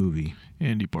first movie.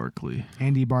 Andy Barkley,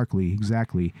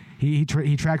 exactly. He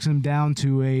tracks him down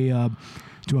to a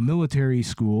military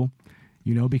school,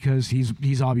 because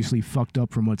he's obviously fucked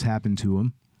up from what's happened to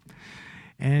him,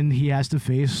 and he has to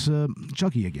face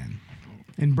Chucky again.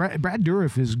 And Brad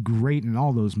Dourif is great in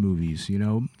all those movies.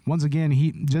 Once again,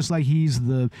 he's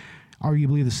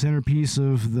arguably the centerpiece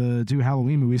of the two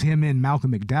Halloween movies. Him and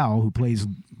Malcolm McDowell, who plays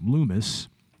Loomis,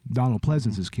 Donald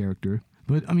Pleasance's character.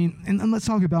 But, I mean, and let's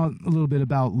talk a little bit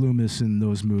about Loomis in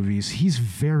those movies. He's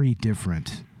very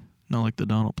different. not like the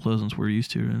Donald Pleasance we're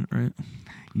used to, right?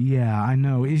 Yeah, I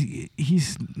know.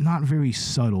 He's not very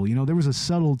subtle. There was a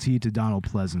subtlety to Donald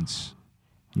Pleasance,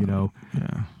 Yeah.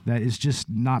 that is just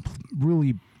not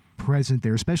really present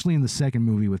there, especially in the second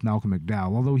movie with Malcolm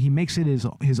McDowell. Although he makes it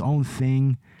his own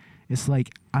thing, it's like,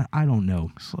 I don't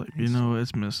know. It's like,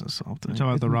 it's missing something. Talking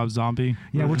about the Rob Zombie?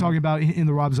 Yeah, we're talking about in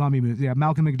the Rob Zombie movie. Yeah,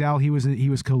 Malcolm McDowell, he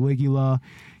was Caligula.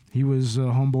 He was a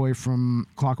homeboy from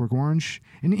Clockwork Orange,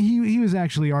 and he was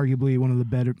actually arguably one of the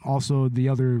better. Also, the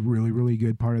other really, really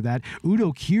good part of that,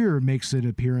 Udo Kier makes an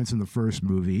appearance in the first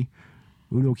movie.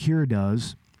 Udo Kier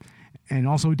does, and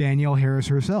also Danielle Harris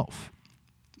herself.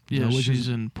 Yeah, which she's is-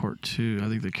 in part 2. I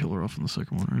think they kill her off in the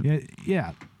second one, right? Yeah,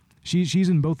 yeah. She's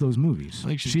in both those movies. I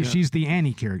think she's She's the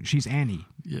Annie character. She's Annie.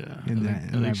 Yeah, in I that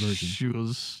think version. she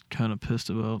was kind of pissed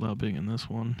about not being in this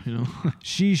one. You know,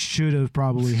 She should have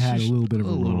probably had a little bit of a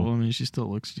role. I mean, she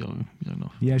still looks young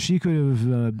enough. Yeah, she could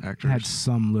have Actress. had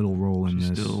some little role in She's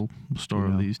this. still star you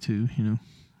know. of these two. You know,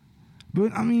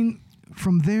 But I mean,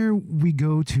 from there we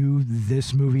go to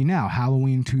this movie now,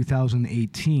 Halloween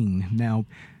 2018. Now,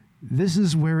 this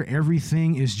is where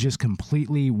everything is just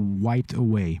completely wiped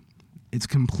away. It's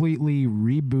completely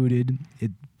rebooted.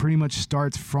 It pretty much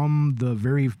starts from the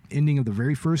very ending of the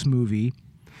very first movie.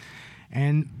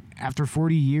 And after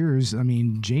 40 years, I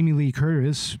mean, Jamie Lee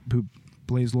Curtis, who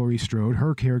plays Laurie Strode,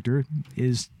 her character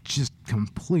is just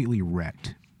completely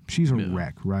wrecked. She's a Yeah.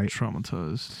 wreck, right?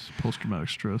 traumatized, post-traumatic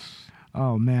stress.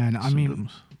 Oh, man. I mean,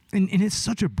 symptoms. and it's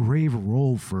such a brave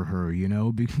role for her, you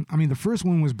know. I mean, the first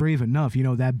one was brave enough, you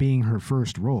know, that being her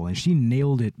first role, and she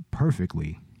nailed it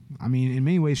perfectly. I mean, in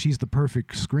many ways, she's the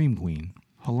perfect scream queen.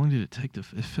 How long did it take to?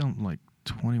 It filmed like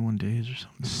 21 days or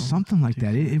something. Something like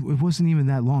that. It wasn't even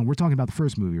that long. We're talking about the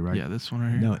first movie, right? Yeah, this one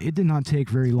right here. No, it did not take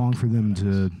very long for them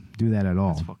to do that at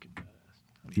all. That's fucking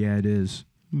badass. Yeah, it is.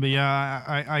 But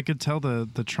yeah, I could tell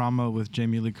the trauma with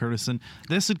Jamie Lee Curtis. And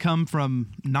this had come from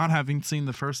not having seen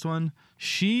the first one.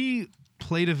 She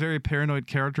played a very paranoid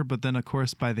character, but then, of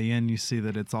course, by the end, you see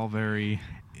that it's all very...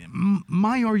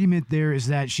 My argument there is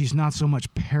that she's not so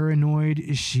much paranoid.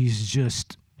 She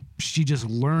just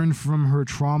learned from her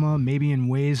trauma, maybe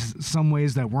in some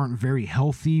ways that weren't very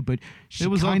healthy, but she It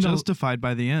was all kinda- justified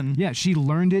by the end. Yeah, she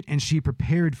learned it and she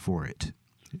prepared for it.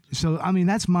 So, I mean,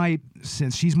 that's my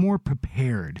sense. She's more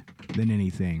prepared than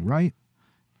anything, right?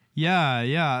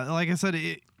 Yeah. Like I said,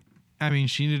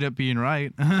 she ended up being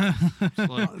right. It's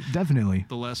like Definitely.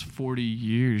 the last 40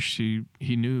 years, he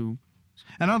knew.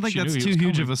 I don't think She that's knew he too was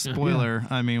huge coming. of a spoiler.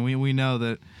 I mean, we know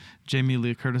that Jamie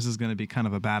Lee Curtis is going to be kind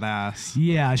of a badass.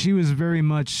 Yeah, she was very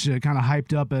much kind of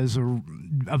hyped up as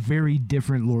a very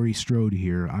different Laurie Strode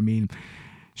here. I mean,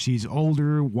 she's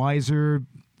older, wiser,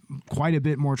 quite a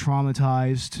bit more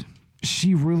traumatized.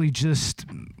 She really just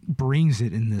brings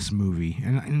it in this movie.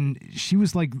 And she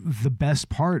was like the best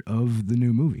part of the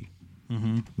new movie.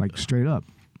 Mm-hmm. Like straight up.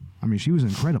 I mean, she was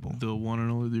incredible. The one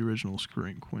and only, the original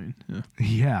Scream Queen. Yeah.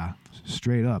 Yeah,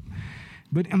 straight up.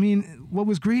 But I mean, what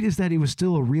was great is that it was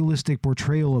still a realistic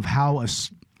portrayal of how a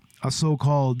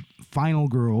so-called final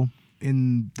girl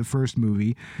in the first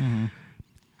movie,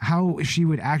 how she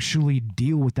would actually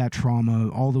deal with that trauma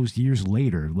all those years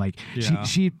later. Like Yeah.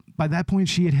 she by that point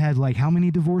she had like how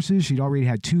many divorces? She'd already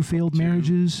had 2 failed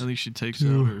marriages. I think she takes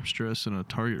out her stress in a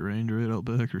Target range right out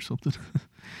back or something.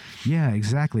 Yeah,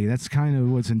 exactly. That's kind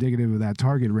of what's indicative of that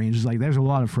target range. Is like there's a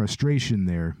lot of frustration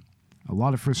there. A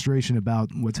lot of frustration about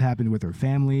what's happened with her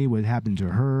family, what happened to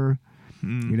her,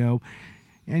 you know.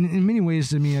 And in many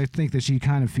ways, I mean, I think that she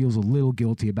kind of feels a little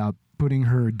guilty about putting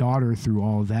her daughter through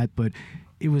all of that, but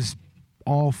it was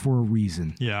all for a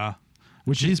reason. Yeah.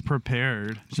 Which She's is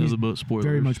prepared. She's about spoilers.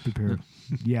 very much prepared.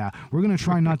 Yeah. We're going to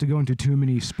try not to go into too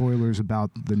many spoilers about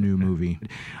the new movie.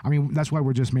 I mean, that's why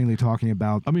we're just mainly talking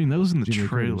about... I mean, that was in the Jamie Lee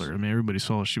trailer. Curtis. I mean, everybody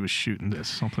saw she was shooting this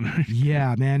something.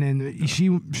 Yeah, man. And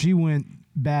she went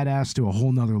badass to a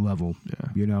whole nother level. Yeah.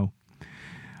 You know?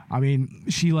 I mean,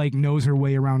 she like knows her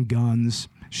way around guns.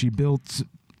 She built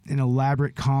an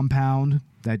elaborate compound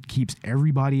that keeps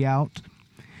everybody out.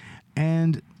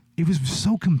 And it was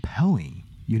so compelling,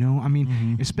 you know? I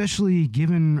mean, especially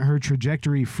given her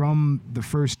trajectory from the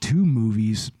first 2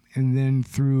 movies and then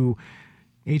through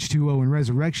H2O and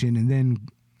Resurrection and then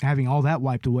having all that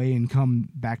wiped away and come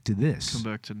back to this. Come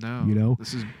back to now. You know?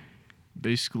 This is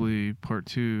basically part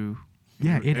 2.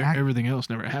 Yeah, everything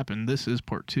else never happened. This is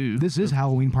part 2. This is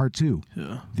Halloween Part 2.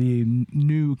 Yeah. The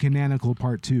new canonical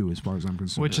Part 2, as far as I'm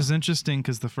concerned. Which is interesting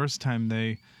because the first time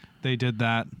they did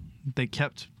that, they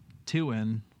kept 2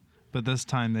 in, but this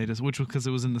time they just, which was because it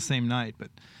was in the same night,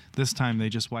 but this time they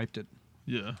just wiped it.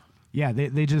 Yeah. Yeah,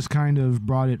 they just kind of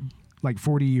brought it like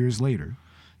 40 years later.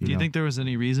 Do you know? think there was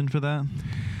any reason for that?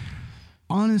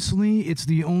 Honestly, it's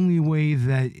the only way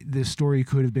that this story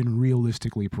could have been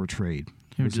realistically portrayed.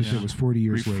 It Was would if it was 40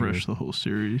 years refresh later. the whole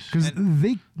series. Because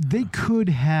they could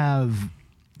have,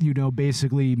 you know,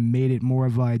 basically made it more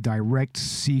of a direct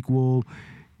sequel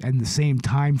and the same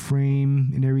time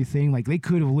frame and everything. Like they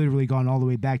could have literally gone all the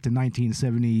way back to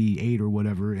 1978 or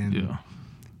whatever, and Yeah.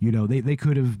 you know they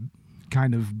could have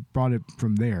kind of brought it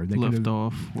from there. They Left could have,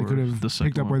 off. They where could have the second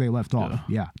picked up one- where they left off.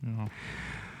 Yeah. Yeah.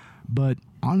 But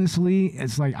honestly,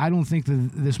 it's like I don't think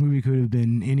that this movie could have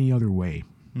been any other way.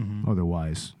 Mm-hmm.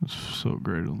 Otherwise, It's so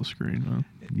great on the screen, man.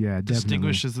 yeah, definitely.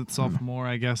 Distinguishes itself more,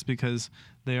 I guess, because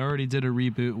they already did a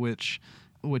reboot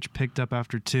which picked up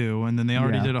after 2, and then they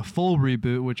already Yeah. did a full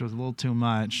reboot which was a little too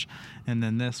much, and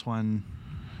then this one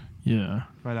Yeah.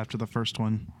 right after the first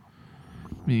one.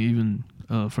 I mean,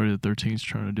 even Friday the 13th is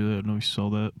trying to do that. I don't know if you saw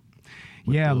that.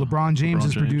 with Yeah, the- LeBron James LeBron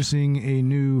is producing a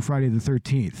new Friday the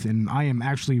 13th, and I am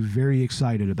actually very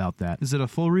excited about that. Is it a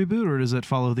full reboot or does it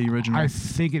follow the original? I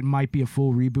think it might be a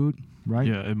full reboot, right?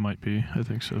 Yeah, it might be. I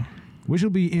think so. Which will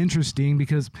be interesting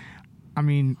because, I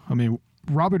mean,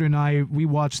 Robert and I, we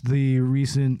watched the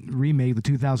recent remake, the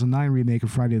 2009 remake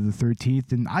of Friday the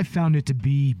 13th, and I found it to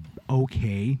be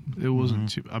okay. It wasn't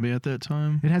too. I mean, at that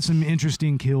time, It had some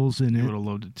interesting kills in I it, would have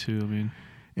loved it too. I mean,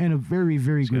 and a very,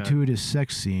 very got gratuitous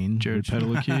sex scene. Jared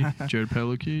Padalecki. Jared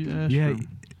Padalecki. Yeah,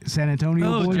 San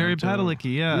Antonio boy. Jared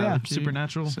Padalecki, yeah. Yeah.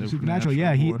 Supernatural. Supernatural,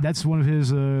 yeah, boy. that's one of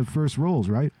his first roles,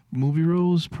 right? Movie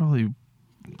roles probably.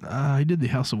 He did The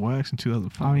House of Wax in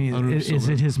 2005. I mean, don't know if you is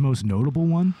saw it that. his most notable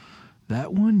one?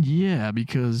 That one? Yeah,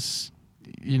 because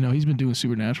he's been doing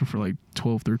Supernatural for like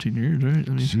 12, 13 years, right?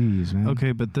 I mean, Jeez, man.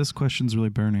 Okay, but this question's really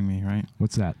burning me, right?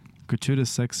 What's that? Gratuitous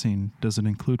sex scene, does it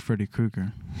include Freddy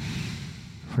Krueger?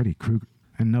 Freddy Krueger.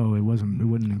 And no, it wasn't. It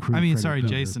wouldn't include. I mean, Freddy sorry,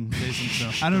 Krueger. Jason.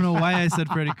 So. I don't know why I said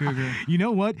Freddy Krueger. You know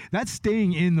what? That's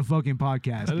staying in the fucking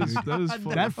podcast. that is dude. that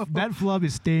is fun. that flub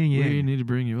is staying We in. need to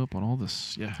bring you up on all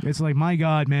this. Yeah. It's like, my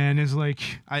God, man. It's like,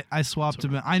 I swapped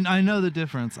him. I know the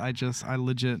difference. I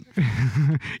legit.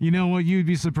 you know what? You'd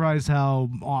be surprised how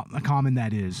common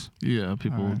that is. Yeah,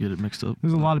 people Alright. get it mixed up.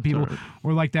 There's a lot of people, It's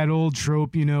all or like that old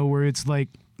trope, where it's like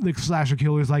the slasher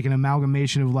killer is like an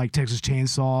amalgamation of like Texas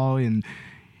Chainsaw, and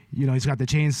he's got the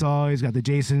chainsaw, he's got the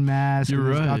Jason mask, You're and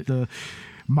he's right. got the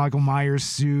Michael Myers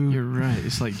suit. You're right.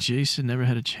 It's like Jason never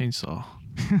had a chainsaw.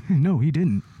 No, he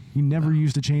didn't. He never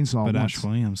used a chainsaw. But once. Ash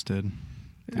Williams did.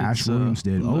 Ash It's, Williams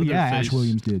did. Oh yeah, Ash Leatherface-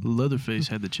 Williams did. Leatherface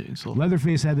had the chainsaw.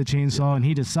 Leatherface had the chainsaw, and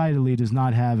he decidedly does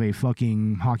not have a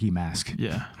fucking hockey mask.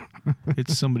 Yeah.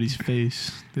 It's somebody's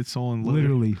face. It's all in leather.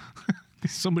 Literally.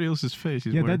 It's somebody else's face.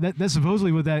 He's Yeah, wearing. that's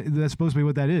supposedly what that's supposed to be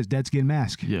what that is. Dead skin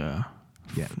mask. Yeah.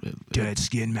 Yeah. Dead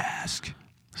skin mask.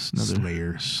 It's another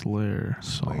Slayer. Slayer.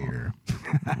 song.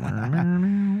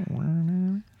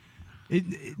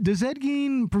 Does Ed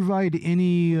Gein provide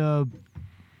any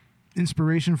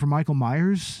inspiration for Michael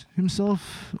Myers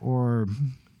himself, or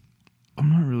I'm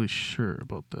not really sure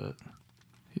about that.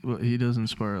 He does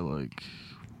inspire like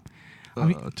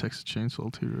Texas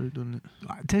Chainsaw too, right? Doesn't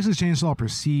it? Texas Chainsaw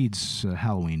precedes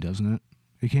Halloween, doesn't it?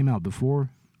 It came out before,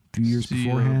 a few years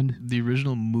beforehand. The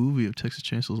original movie of Texas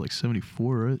Chainsaw was like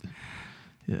 74, right?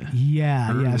 Yeah.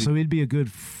 Yeah. Early. So it'd be a good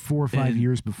 4 or 5 And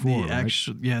years before, the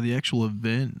right? the actual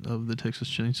event of the Texas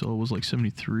Chainsaw was like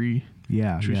 73.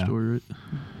 Yeah, True yeah. story, right?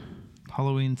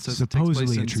 Halloween says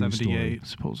Supposedly it a takes true place in 78.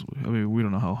 Supposedly. I mean, we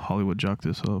don't know how Hollywood jocked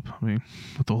this up. I mean,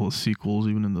 with all the sequels,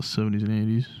 even in the 70s and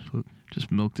 80s, but just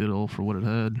milked it all for what it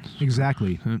had.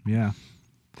 Exactly. Yeah.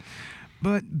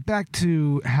 But back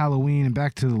to Halloween and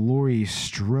back to Laurie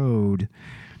Strode.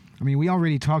 I mean, we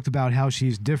already talked about how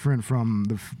she's different from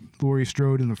the Laurie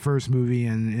Strode in the first movie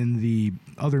and in the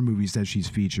other movies that she's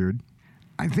featured.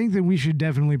 I think that we should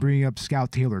definitely bring up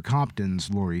Scout Taylor Compton's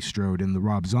Laurie Strode in the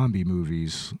Rob Zombie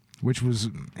movies, which was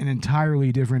an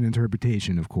entirely different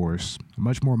interpretation, of course.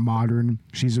 Much more modern.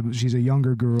 She's a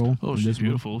younger girl. Oh, in she's this one.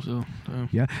 beautiful. So,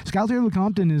 Yeah, Scout Taylor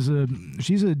Compton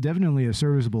she's definitely a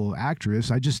serviceable actress.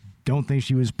 I just don't think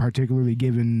she was particularly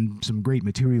given some great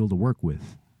material to work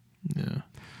with. yeah.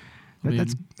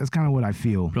 That's kind of what I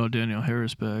feel. Brought Danielle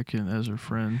Harris back and as her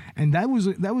friend. And that was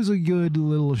a good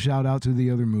little shout out to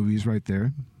the other movies right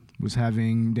there. Was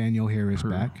having Danielle Harris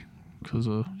back. Because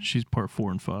she's part 4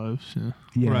 and 5. So.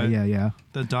 Yeah, Right. yeah.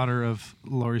 The daughter of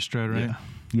Laurie Strode, right? Yeah.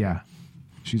 Yeah.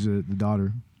 She's the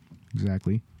daughter.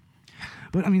 Exactly.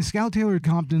 But I mean, Scout Taylor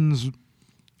Compton's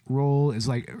role is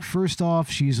like, first off,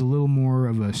 she's a little more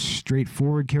of a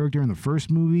straightforward character in the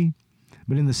first movie.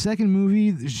 But in the second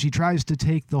movie, she tries to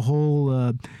take the whole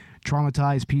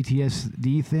traumatized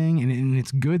PTSD thing, and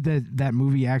it's good that that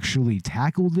movie actually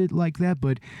tackled it like that,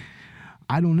 but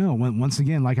I don't know. Once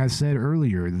again, like I said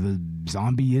earlier, the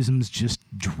zombie-isms just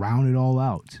drown it all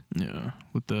out. Yeah.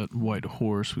 With that white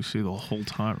horse we see the whole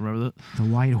time. Remember that? The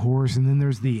white horse, and then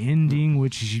there's the ending,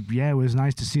 which, it was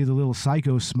nice to see the little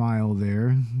psycho smile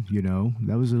there.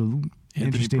 That was a Anthony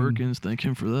interesting. Perkins, thank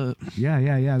him for that.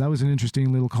 Yeah. That was an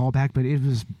interesting little callback, but it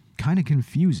was kind of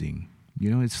confusing.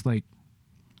 It's like,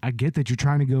 I get that you're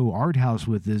trying to go art house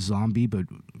with this zombie, but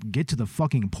get to the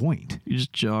fucking point. You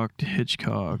just jocked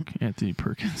Hitchcock, Anthony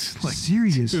Perkins. Like,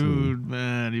 seriously, dude,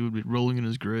 man, he would be rolling in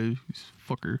his grave. He's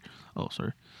fucker. Oh,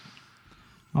 sorry.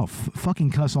 Oh,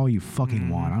 fucking cuss all you fucking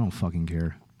want. I don't fucking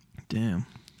care. Damn.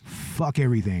 Fuck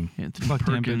everything. Anthony Fuck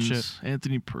damn good Perkins. shit.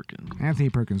 Anthony Perkins. Anthony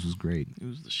Perkins was great. It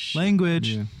was the shit. Language.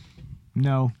 Yeah.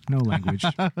 No language.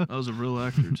 That was a real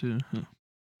actor too. Huh.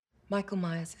 Michael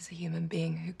Myers is a human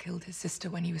being who killed his sister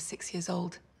when he was 6 years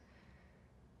old.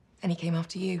 And he came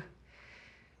after you.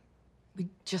 We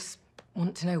just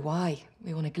want to know why.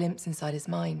 We want a glimpse inside his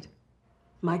mind.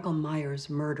 Michael Myers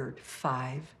murdered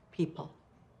 5 people.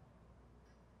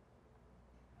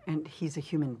 And he's a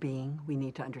human being. We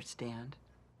need to understand.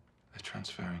 They're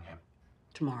transferring him.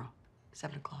 Tomorrow.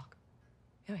 7 o'clock.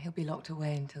 You know, he'll be locked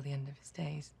away until the end of his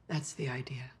days. That's the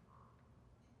idea.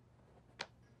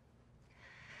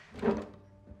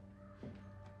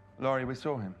 Laurie, we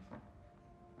saw him.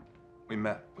 We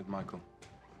met with Michael.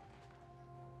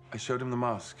 I showed him the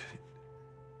mask.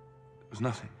 It was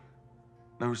nothing.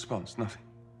 No response, nothing.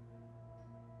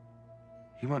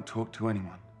 He won't talk to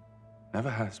anyone. Never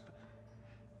has,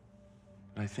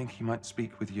 but I think he might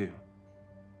speak with you.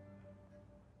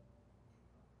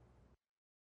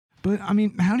 But, I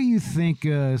mean, how do you think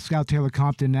Scout Taylor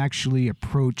Compton actually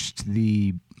approached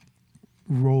the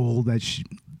role that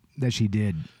she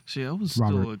did? See, I was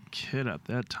Robert. still a kid at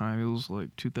that time. It was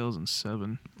like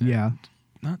 2007. Yeah. And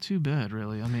not too bad,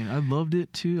 really. I mean, I loved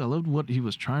it too. I loved what he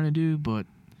was trying to do, but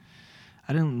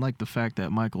I didn't like the fact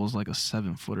that Michael was like a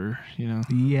 7-footer, you know?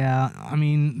 Yeah, I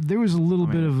mean, there was a little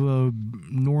bit of a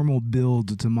normal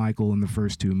build to Michael in the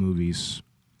first 2 movies,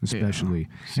 especially.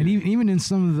 Yeah. And even in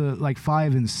some of the, like,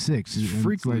 5 and 6. He's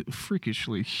it's like,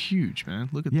 freakishly huge, man.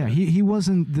 Look at yeah, that. he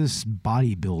wasn't this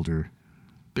bodybuilder.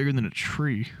 Bigger than a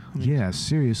tree. I mean, Yeah,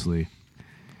 seriously.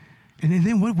 And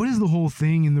then what is the whole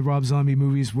thing in the Rob Zombie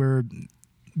movies where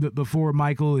before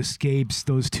Michael escapes,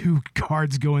 those 2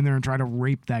 guards go in there and try to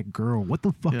rape that girl? What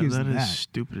the fuck is that? That is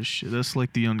stupid as shit. That's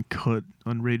like the uncut,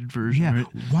 unrated version, Yeah, right?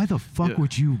 why the fuck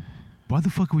would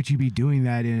you be doing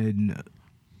that in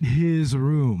his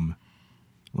room?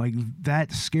 Like,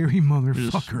 that scary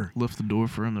motherfucker. Just left the door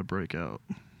for him to break out.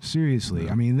 Seriously,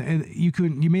 I mean,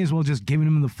 you may as well just given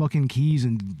him the fucking keys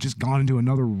and just gone into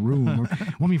another room. Well,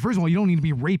 I mean, first of all, you don't need to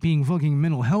be raping fucking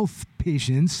mental health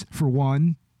patients, for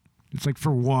one. It's like,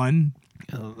 for one.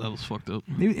 Yeah, that was fucked up.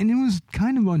 And it was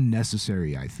kind of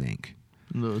unnecessary, I think.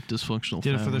 The dysfunctional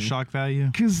Did family. it for the shock value?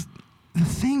 Because the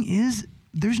thing is,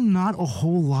 there's not a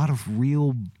whole lot of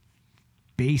real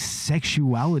base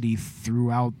sexuality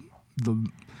throughout the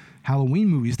Halloween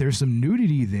movies. There's some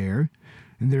nudity there,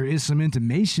 and there is some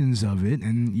intimations of it.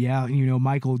 And yeah, you know,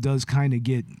 Michael does kind of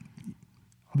get...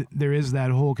 There is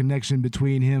that whole connection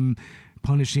between him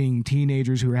punishing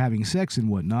teenagers who are having sex and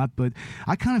whatnot, but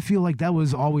I kind of feel like that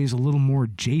was always a little more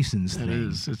Jason's It thing.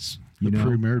 is. It's You the know?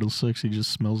 premarital sex. He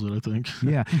just smells it, I think.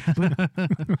 Yeah, but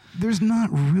there's not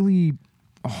really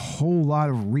a whole lot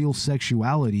of real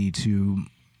sexuality to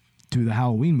the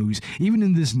Halloween movies. Even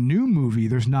in this new movie,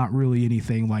 there's not really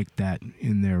anything like that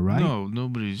in there, right? No,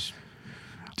 nobody's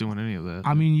doing any of that.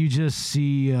 I mean, you just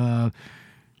see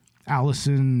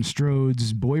Allison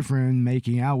Strode's boyfriend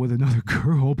making out with another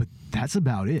girl, but that's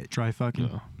about it. Dry fucking.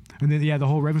 Yeah. And then, the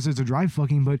whole references to dry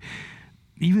fucking, but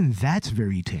even that's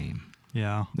very tame.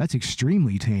 Yeah. That's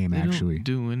extremely tame, They actually.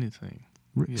 don't do anything.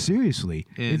 Yeah. Seriously.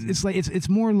 And- It's like it's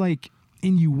more like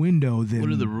innuendo than...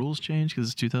 What did the rules change? Because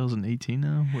it's 2018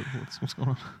 now? What's going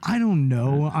on? I don't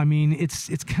know. I mean, it's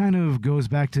kind of goes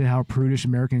back to how prudish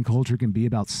American culture can be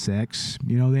about sex.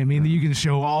 You know, I mean, you can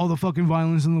show all the fucking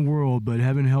violence in the world, but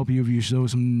heaven help you if you show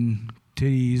some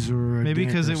titties or a Maybe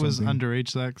dick because or it was something. underage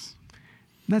sex.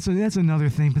 That's another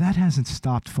thing, but that hasn't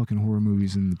stopped fucking horror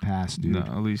movies in the past, dude. No,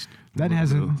 at least That a little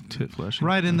hasn't- bit of tit flashing.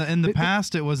 Right, in the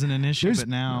past it wasn't an issue, There's but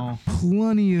now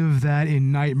plenty of that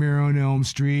in Nightmare on Elm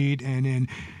Street and in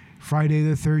Friday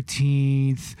the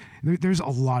 13th. There's a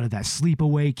lot of that.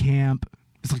 Sleepaway Camp.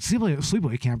 It's like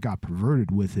Sleepaway Camp got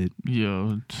perverted with it.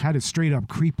 Yeah, it's Had it straight up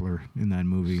Creepler in that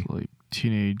movie. like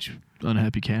teenage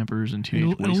unhappy campers and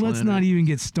teenage And let's wasteland. not even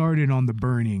get started on The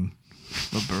Burning.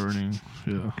 The Burning.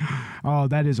 Yeah. Oh,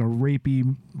 that is a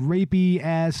rapey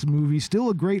ass movie. Still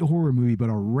a great horror movie, but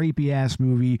a rapey ass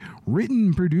movie written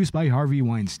and produced by Harvey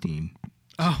Weinstein.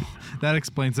 oh, that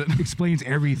explains it. Explains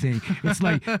everything. It's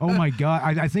like, oh my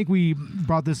God. I think we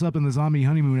brought this up in the Zombie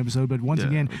Honeymoon episode, but once Yeah,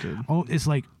 again, we did. it's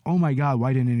like, oh my God,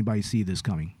 why didn't anybody see this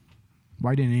coming?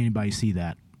 Why didn't anybody see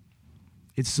that?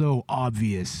 It's so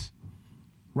obvious.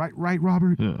 Right,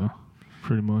 Robert? Yeah.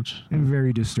 Pretty much. And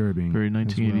very disturbing. Very as well.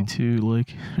 1982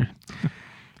 like.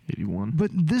 81.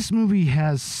 But this movie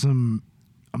has some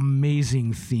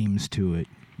amazing themes to it,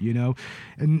 you know?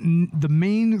 And the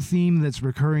main theme that's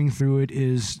recurring through it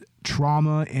is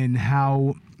trauma and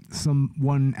how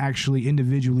someone actually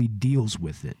individually deals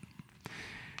with it.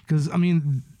 Because, I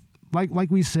mean,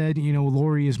 like we said, you know,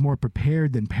 Laurie is more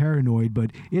prepared than paranoid,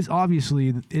 but it's obvious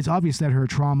that her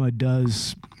trauma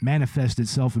does manifest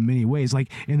itself in many ways.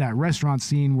 Like in that restaurant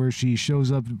scene where she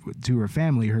shows up to her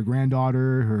family, her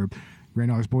granddaughter's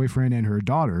boyfriend, and her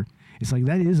daughter. It's like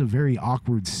that is a very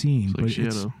awkward scene. It's like but she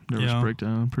had a nervous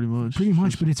breakdown, pretty much. Pretty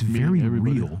much, but it's very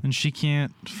real. And she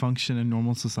can't function in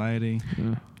normal society.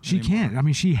 Yeah. She can't. I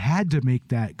mean, she had to make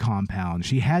that compound.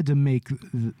 She had to make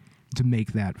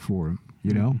that for him,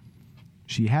 you know?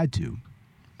 She had to.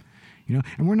 You know,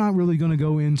 and we're not really going to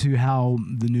go into how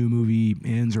the new movie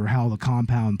ends or how the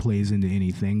compound plays into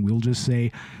anything. We'll just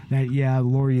say that, yeah,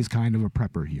 Laurie is kind of a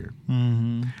prepper here.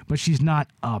 Mm-hmm. But she's not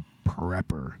a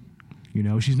prepper. You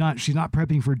know, she's not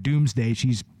prepping for doomsday.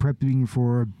 She's prepping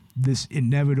for this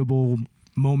inevitable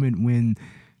moment when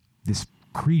this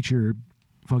creature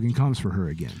fucking comes for her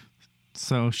again.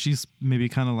 So she's maybe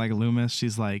kind of like Loomis.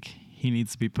 She's like, he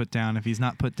needs to be put down. If he's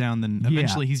not put down, then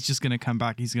eventually he's just going to come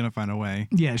back. He's going to find a way.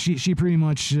 Yeah, she pretty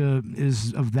much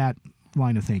is of that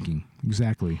line of thinking.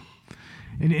 Exactly.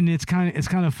 And it's kind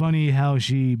of funny how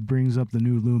she brings up the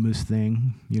new Loomis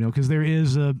thing, you know, because there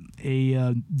is a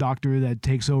doctor that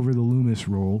takes over the Loomis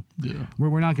role. Yeah.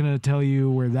 We're not going to tell you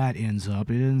where that ends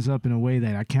up. It ends up in a way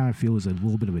that I kind of feel is a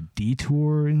little bit of a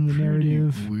detour in the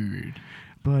narrative. Weird.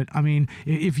 But I mean,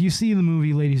 if you see the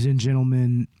movie, ladies and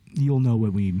gentlemen, you'll know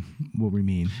what we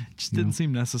mean. It just didn't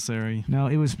seem necessary. No,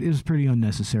 it was pretty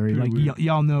unnecessary. Pretty like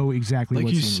y'all know exactly like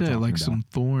what you scene we're said, talking like about. some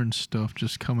Thorn stuff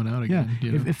just coming out Yeah, again.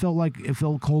 You know? it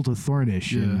felt Cult of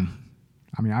Thornish. Yeah. And,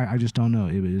 I mean, I just don't know.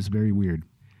 It was very weird.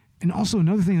 And also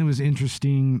another thing that was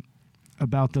interesting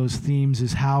about those themes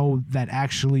is how that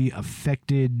actually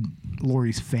affected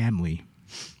Laurie's family.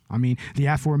 I mean, the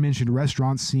aforementioned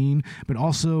restaurant scene, but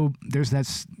also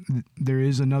there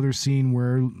is another scene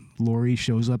where Laurie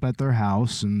shows up at their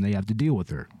house and they have to deal with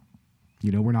her.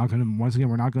 You know, we're not going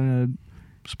to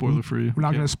Spoiler free. We're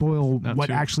not going to spoil Not what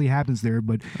too- actually happens there,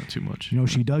 but Not too much. you know,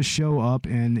 she does show up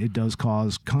and it does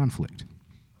cause conflict.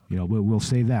 You know, we'll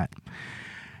say that.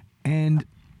 And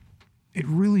it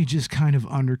really just kind of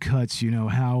undercuts, you know,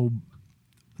 how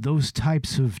those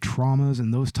types of traumas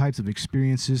and those types of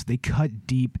experiences, they cut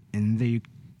deep and they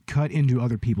cut into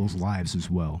other people's lives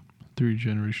as well. 3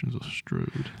 generations of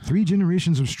Strode. 3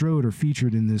 generations of Strode are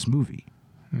featured in this movie.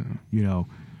 Yeah. You know,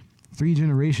 3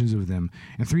 generations of them.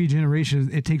 And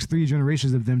it takes 3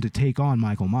 generations of them to take on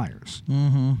Michael Myers.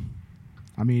 Mm-hmm.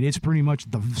 I mean, it's pretty much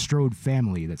the Strode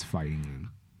family that's fighting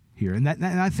him here. And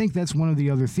I think that's one of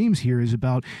the other themes here is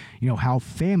about, you know, how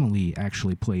family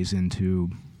actually plays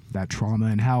into that trauma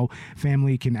and how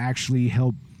family can actually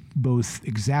help both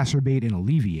exacerbate and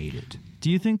alleviate it.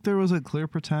 Do you think there was a clear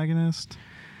protagonist?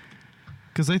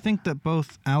 Because I think that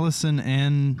both Allison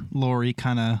and Laurie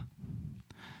kind of...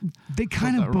 They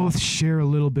kind that of both role. share a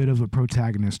little bit of a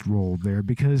protagonist role there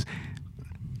because,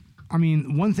 I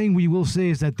mean, one thing we will say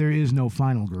is that there is no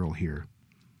final girl here.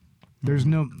 There's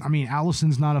no, I mean,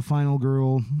 Allison's not a final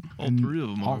girl. All and 3 of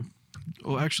them are.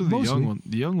 Oh, actually, Mostly.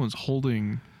 the young one's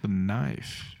holding the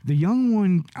knife. The young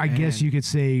one, I guess And you could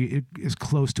say, is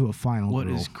close to a final What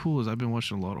girl. is cool is I've been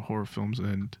watching a lot of horror films,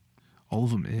 and all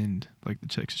of them end like the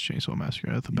Texas Chainsaw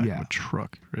Massacre at the back of a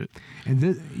truck, right? And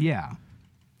yeah,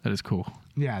 That is cool.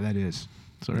 yeah, that is.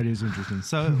 Sorry. That is interesting.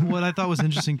 So what I thought was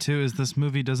interesting, too, is this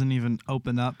movie doesn't even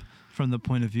open up from the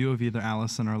point of view of either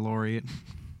Allison or Laurie. It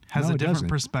has No, a it different doesn't.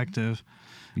 perspective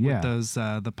Yeah. with those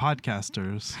the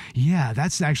podcasters. Yeah,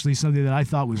 that's actually something that I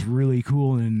thought was really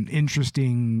cool and an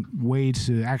interesting way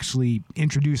to actually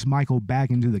introduce Michael back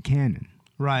into the canon.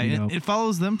 Right. You know? It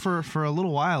follows them for a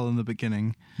little while in the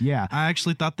beginning. Yeah. I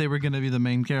actually thought they were going to be the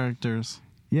main characters.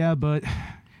 Yeah, but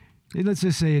let's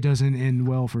just say it doesn't end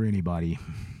well for anybody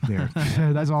there.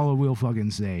 That's all we'll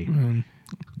fucking say.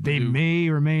 They may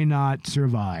or may not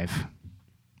survive.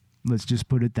 Let's just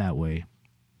put it that way.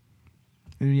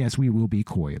 And yes, we will be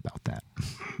coy about that.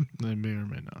 They may or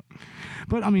may not.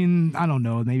 But I mean, I don't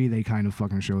know. Maybe they kind of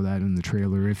fucking show that in the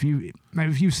trailer. If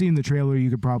you've seen the trailer, you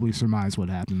could probably surmise what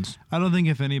happens. I don't think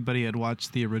if anybody had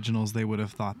watched the originals, they would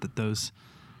have thought that those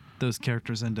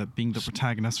characters end up being the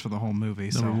protagonists for the whole movie.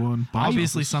 So Number one,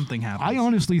 obviously something happens. I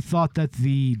honestly thought that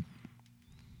the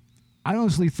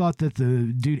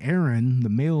dude Aaron, the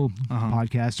male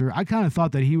podcaster, I kind of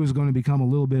thought that he was going to become a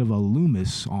little bit of a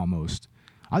Loomis almost.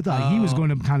 I thought he was going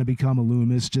to kind of become a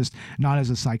Loomis, just not as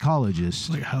a psychologist.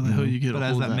 Like how the hell you get But a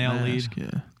as hold that of male mask? lead.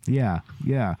 Yeah. Yeah,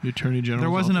 yeah. The Attorney General. There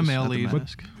wasn't a male lead.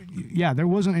 Yeah, there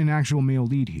wasn't an actual male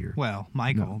lead here. Well,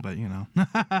 Michael, but you know.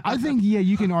 I think, yeah,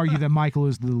 you can argue that Michael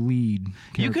is the lead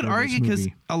character. You could of this argue because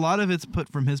movie. a lot of it's put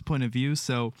from his point of view.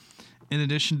 So, in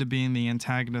addition to being the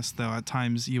antagonist, though, at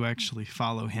times you actually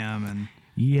follow him. And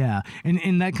Yeah,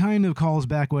 and that kind of calls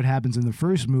back what happens in the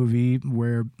first movie,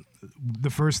 where the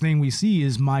first thing we see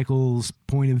is Michael's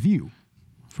point of view.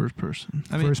 First person.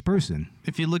 I mean, First person.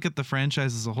 if you look at the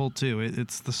franchise as a whole, too,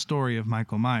 it's the story of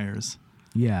Michael Myers.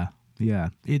 Yeah, yeah.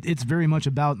 It's very much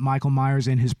about Michael Myers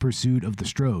and his pursuit of the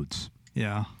Strodes.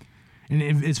 Yeah. And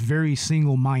it's very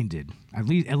single-minded. At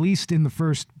least in the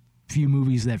first few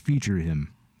movies that feature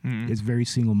him. It's very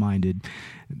single-minded.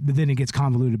 But then it gets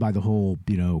convoluted by the whole,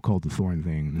 Cult of Thorn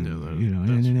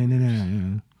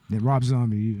thing. Then Rob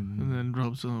Zombie. And then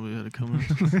Rob Zombie had to come in.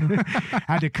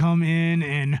 Had to come in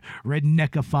and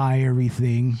redneckify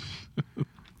everything.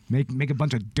 Make a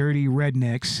bunch of dirty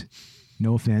rednecks.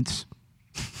 No offense.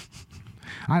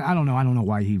 I don't know. I don't know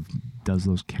why he does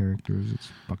those characters. It's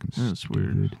fucking That's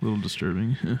weird. A little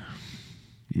disturbing.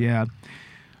 Yeah.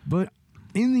 But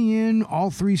in the end,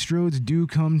 all three Strodes do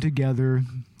come together.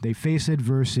 They face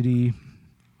adversity.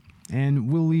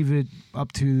 And we'll leave it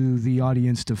up to the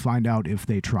audience to find out if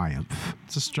they triumph.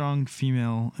 It's a strong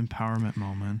female empowerment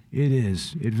moment. It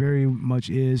is. It very much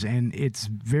is. And it's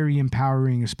very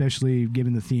empowering, especially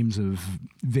given the themes of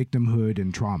victimhood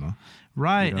and trauma.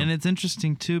 Right. And it's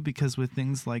interesting, too, because with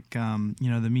things like,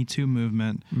 the Me Too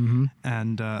movement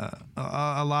and a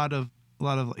lot of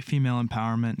like female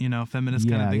empowerment, feminist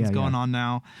kind of things going on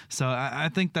now. So I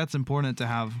think that's important to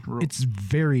have. It's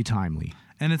very timely.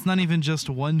 And it's not even just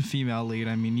one female lead.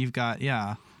 I mean, you've got,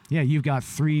 Yeah, you've got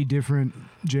 3 different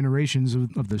generations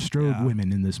of the Strode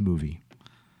women in this movie,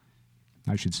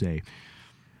 I should say.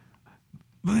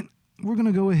 But we're going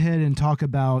to go ahead and talk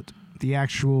about the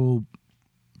actual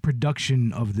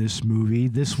production of this movie.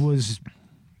 This was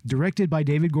directed by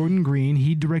David Gordon Green.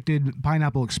 He directed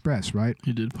Pineapple Express, right?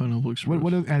 He did Pineapple Express.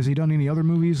 What has he done any other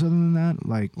movies other than that?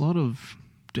 Like a lot of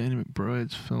Danny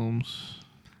McBride's films.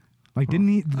 Like, didn't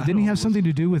he have something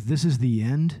to do with This Is the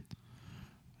End?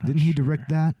 Didn't he direct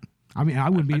that? I mean, I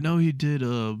wouldn't be. I know he did.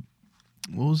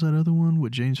 What was that other one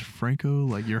with James Franco?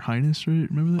 Like Your Highness, right?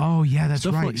 Remember that? Oh yeah, that's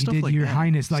stuff right. Like, he did like Your that.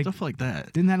 Highness, like stuff like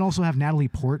that. Didn't that also have Natalie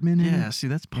Portman in it? Yeah, see,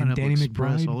 that's Pineapple Danny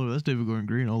Express McBride? all over. That's David Gordon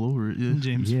Green all over it. Yeah.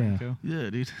 James Franco. Yeah,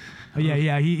 dude. Oh,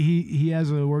 yeah. He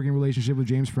has a working relationship with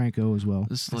James Franco as well.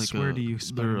 It's I like swear to you,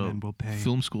 Spider-Man will pay.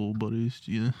 Film school buddies.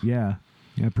 Yeah.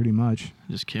 Yeah, pretty much.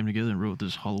 Just came together and wrote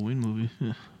this Halloween movie.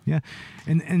 Yeah. Yeah,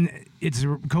 and it's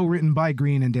co-written by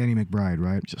Green and Danny McBride,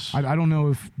 right? Yes. I don't know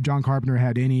if John Carpenter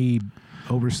had any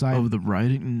oversight of the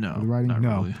writing. No, of the writing. not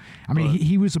No, really. I mean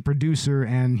he was a producer,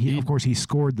 and of course he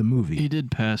scored the movie. He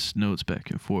did pass notes back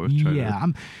and forth.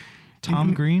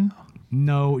 Tom Green.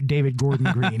 No, David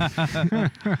Gordon Green.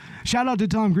 Shout out to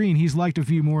Tom Green. He's liked a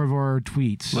few more of our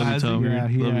tweets. Love you, Tom Green. Yeah,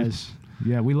 he Love has.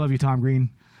 Yeah, we love you, Tom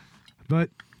Green. But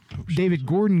David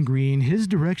Gordon Green, his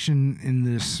direction in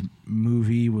this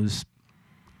movie was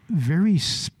very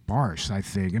sparse, I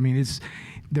think. I mean,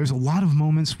 there's a lot of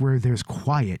moments where there's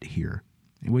quiet here,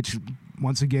 which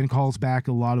once again calls back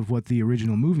a lot of what the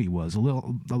original movie was. A lot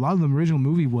of the original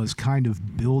movie was kind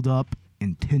of build up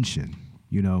and tension,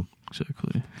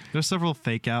 Exactly. There's several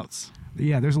fake outs.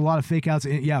 Yeah, there's a lot of fake outs.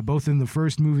 Both in the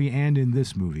first movie and in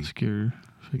this movie. Scare.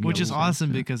 Which is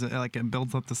awesome because it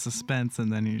builds up the suspense,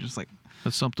 and then you're just like,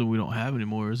 that's something we don't have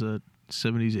anymore. Is that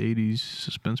 70s, 80s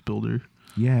suspense builder?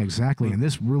 Yeah, exactly. And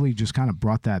this really just kind of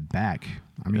brought that back.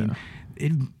 I mean,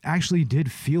 it actually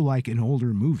did feel like an older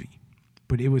movie,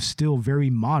 but it was still very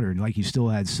modern. Like you still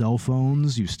had cell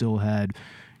phones, you still had,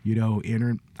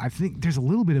 I think there's a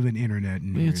little bit of an internet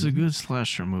in here. It's a good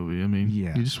slasher movie. I mean,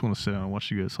 Yeah. you just want to sit down and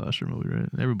watch a good slasher movie, right?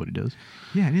 Everybody does.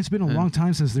 Yeah, and it's been a long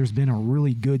time since there's been a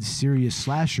really good serious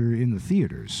slasher in the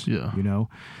theaters. Yeah.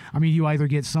 I mean, you either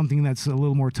get something that's a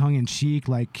little more tongue-in-cheek,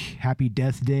 like Happy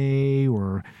Death Day,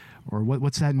 or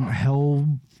what's that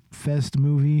Hellfest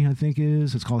movie, I think it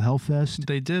is. It's called Hellfest.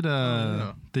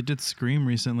 They did Scream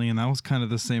recently, and that was kind of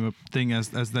the same thing as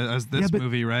this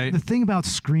movie, right? The thing about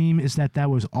Scream is that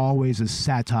was always a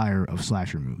satire of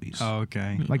slasher movies. Oh,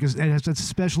 okay. Like it's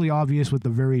especially obvious with the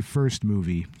very first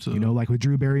movie. So, like with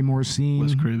Drew Barrymore's scene.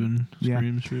 Wes Craven Yeah.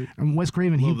 Screams, right? And Wes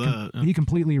Craven, Love that. he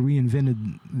completely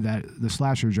reinvented the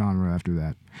slasher genre after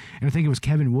that. And I think it was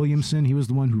Kevin Williamson. He was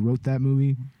the one who wrote that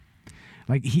movie.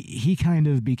 Like he kind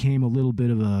of became a little bit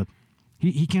of a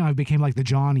he kind of became like the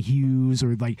John Hughes,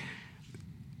 or like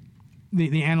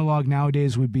the analog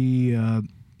nowadays would be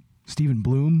Stephen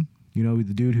Bloom,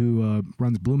 the dude who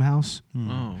runs Blumhouse.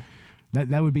 Oh.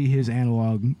 That would be his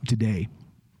analog today,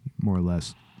 more or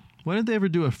less. Why did they ever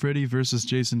do a Freddy versus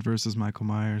Jason versus Michael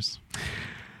Myers?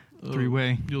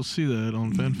 Three-way. You'll see that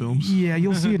on fan films. Yeah,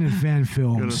 you'll see it in fan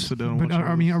films. sit down and But watch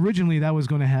I mean, originally that was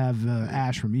going to have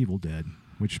Ash from Evil Dead,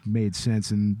 which made sense,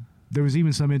 and there was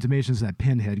even some intimations that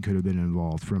Pinhead could have been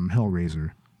involved from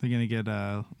Hellraiser. They're gonna get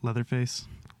Leatherface.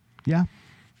 Yeah,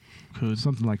 Could.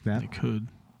 something like that. They could.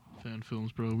 Fan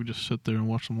films, bro. We just sit there and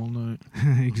watch them all night.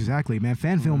 Exactly, man.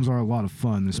 Fan films are a lot of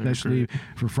fun, especially great.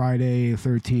 for Friday the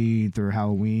 13th or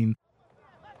Halloween.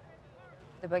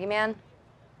 The boogeyman,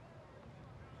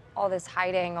 all this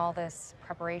hiding, all this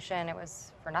preparation, it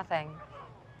was for nothing.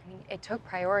 I mean, it took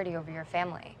priority over your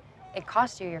family. It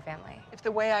cost you your family. If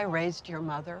the way I raised your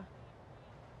mother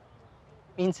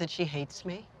means that she hates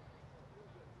me,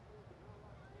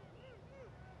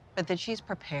 but that she's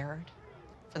prepared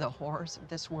for the horrors of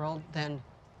this world, then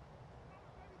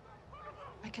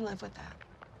I can live with that.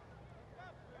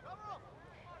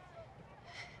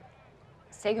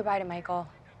 Say goodbye to Michael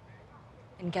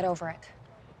and get over it.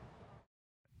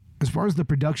 As far as the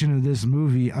production of this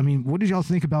movie, I mean, what did y'all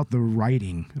think about the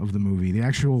writing of the movie? The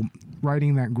actual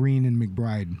writing that Green and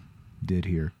McBride did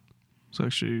here. It's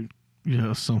actually,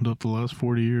 summed up the last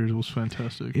 40 years. It was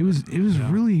fantastic. It was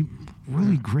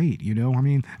really great, you know? I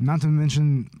mean, not to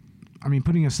mention,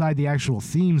 putting aside the actual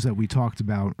themes that we talked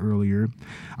about earlier,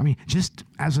 I mean, just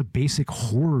as a basic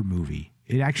horror movie,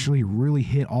 it actually really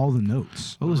hit all the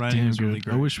notes. That was Writing damn is good. really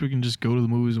great. I wish we can just go to the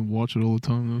movies and watch it all the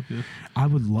time, though. Yeah. I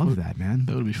would love that, man.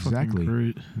 That would be fucking exactly.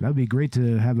 great. That would be great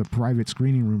to have a private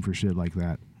screening room for shit like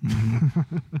that.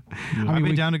 I'd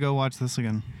be down to go watch this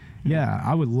again. Yeah,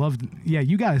 I would love to. Yeah,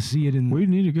 you got to see it in. We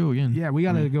need to go again. Yeah, we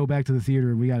got to go back to the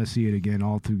theater. We got to see it again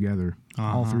all together.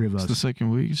 All three of It's us. the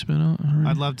second week it's been out. already.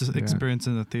 I'd love to experience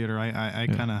in the theater. I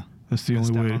kind of That's the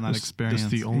missed only out way. on that That's experience.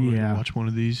 the only way Yeah. to watch one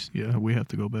of these. Yeah, we have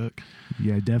to go back.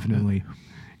 Yeah, definitely.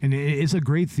 And it's a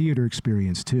great theater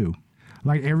experience, too.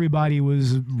 Like, everybody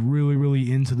was really,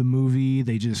 really into the movie.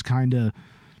 They just kind of...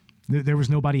 There was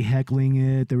nobody heckling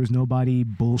it. There was nobody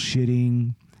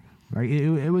bullshitting. Right?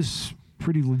 It was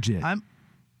pretty legit. I'm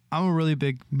a really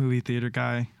big movie theater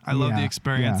guy. I love the Yeah,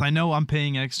 experience. yeah. I know I'm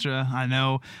paying extra. I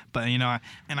know, but I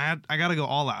got to go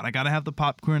all out. I got to have the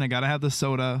popcorn. I got to have the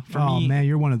soda. For oh, me, man,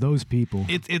 you're one of those people.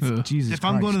 it's Jesus if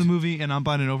I'm going to the Christ. movie and I'm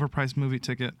buying an overpriced movie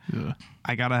ticket, Yeah.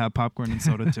 I got to have popcorn and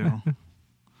soda too.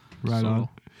 Right so, on.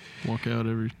 Walk out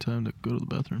every time to go to the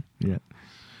bathroom. Yeah.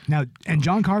 Now, and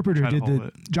John Carpenter Try to did hold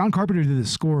it. John Carpenter did the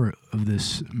score of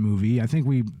this movie. I think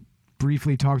we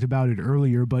briefly talked about it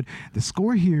earlier, but the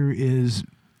score here is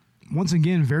once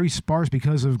again very sparse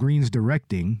because of Green's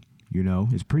directing.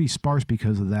 It's pretty sparse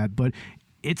because of that, but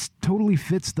it totally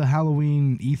fits the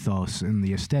Halloween ethos and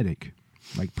the aesthetic,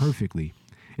 like perfectly.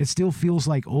 It still feels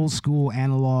like old school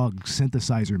analog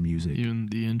synthesizer music. Even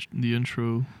the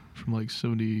intro from like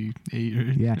 78. Or,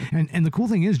 Yeah, and the cool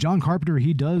thing is John Carpenter,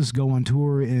 he does go on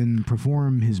tour and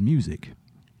perform his music.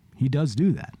 He does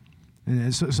do that.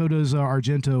 And so does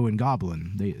Argento and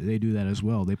Goblin. They do that as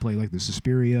well. They play like the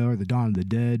Suspiria or the Dawn of the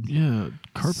Dead. Yeah,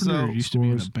 Carpenter So- used to be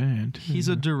in a scores. band. He's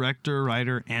a director,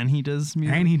 writer, and he does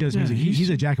music. And he does Yeah, music. he He's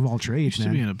a jack of all trades, used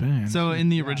to be in man. a band. So in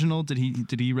the original, did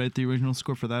he write the original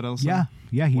score for that also? Yeah,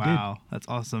 he did. Wow, that's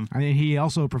awesome. I mean, he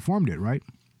also performed it, right?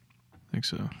 I think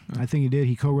so. I think he did.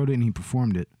 He co-wrote it and he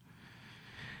performed it.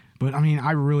 But, I mean,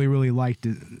 I really, really liked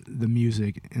the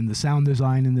music. And the sound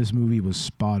design in this movie was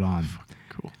spot on.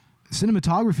 Cool.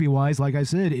 Cinematography-wise, like I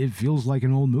said, it feels like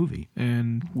an old movie.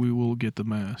 And we will get the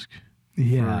mask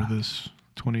Yeah. for this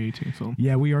 2018 film.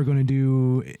 Yeah, we are going to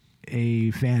do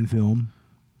a fan film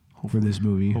for this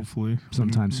movie. Hopefully.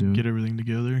 Sometime And soon. Get everything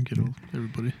together and get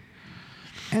everybody.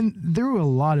 And there were a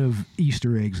lot of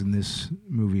Easter eggs in this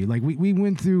movie. Like, we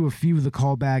went through a few of the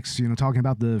callbacks, talking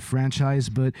about the franchise,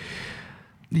 but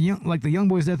the young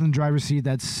boy's death in the driver's seat,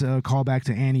 that's a callback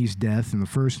to Annie's death in the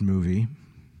first movie.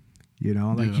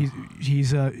 Yeah.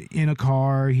 He's in a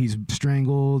car, he's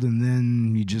strangled, and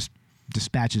then he just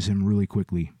dispatches him really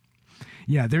quickly.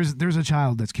 Yeah, there's a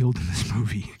child that's killed in this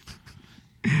movie.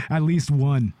 At least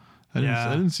one. I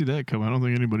didn't see that come. I don't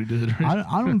think anybody did. Right?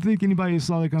 I don't think anybody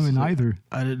saw that coming either.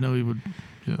 I didn't know he would.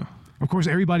 Yeah. Of course,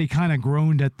 everybody kind of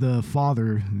groaned at the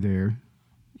father there,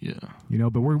 Yeah.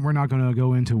 but we're not going to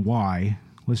go into why.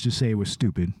 Let's just say it was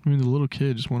stupid. I mean, the little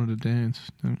kid just wanted to dance.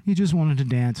 He just wanted to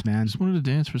dance, man. Just wanted to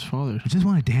dance for his father. I just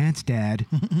want to dance, Dad.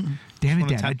 Damn it, Want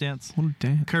to Dad. tap dance? Want to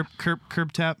dance.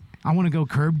 Curb tap. I want to go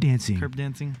curb dancing. Curb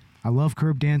dancing. I love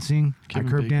curb dancing. Kevin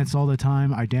I curb Bacon. dance all the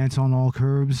time. I dance on all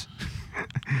curbs.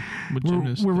 What We're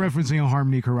gymnast? referencing a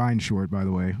Harmony Korine short, by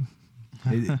the way.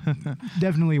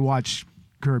 Definitely watch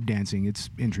curb dancing. It's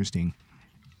interesting.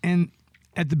 And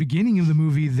at the beginning of the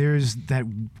movie, there's that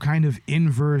kind of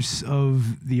inverse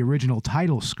of the original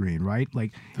title screen, right?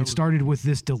 Like it started with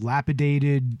this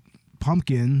dilapidated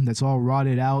pumpkin that's all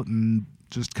rotted out and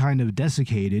just kind of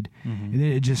desiccated, and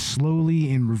then it just slowly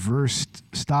in reversed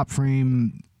stop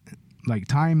frame, like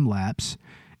time lapse,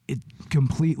 it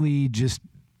completely just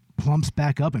plumps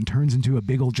back up and turns into a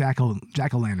big old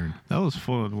jack-o'-lantern. That was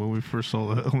fun when we first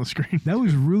saw that on the screen. That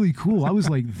was really cool. I was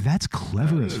like, that's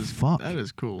clever as fuck. That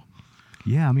is cool.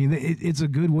 Yeah, I mean, it's a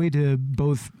good way to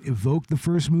both evoke the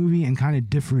first movie and kind of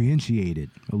differentiate it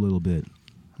a little bit.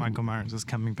 Michael Myers is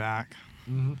coming back.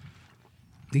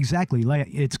 Exactly. Like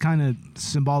it's kind of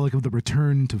symbolic of the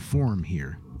return to form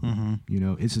here. You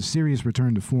know, it's a serious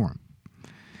return to form.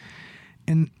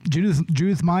 And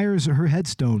Judith Myers, her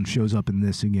headstone shows up in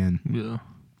this again. Yeah.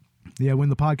 Yeah, when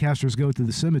the podcasters go to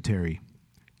the cemetery,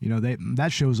 you know,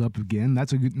 that shows up again.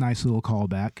 That's a nice little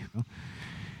callback.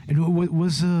 And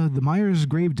was the Myers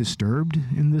grave disturbed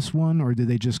in this one, or did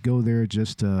they just go there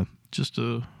just to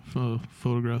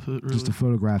photograph it? Really. Just to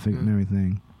photograph it and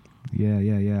everything?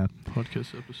 Yeah.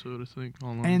 Podcast episode, I think,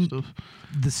 online and stuff.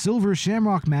 The silver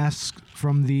shamrock masks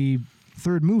from the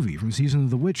third movie, from Season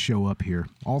of the Witch, show up here.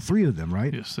 All three of them,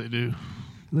 right? Yes, they do.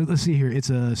 Let's see here.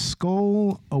 It's a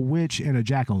skull, a witch, and a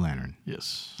jack-o'-lantern.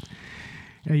 Yes.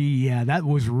 Yeah, that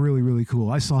was really, really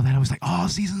cool. I saw that. I was like, oh,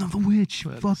 Season of the Witch.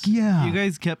 Fuck yeah. You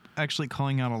guys kept actually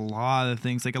calling out a lot of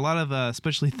things, like a lot of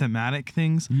especially thematic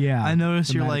things. Yeah. I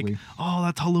noticed you're like, oh,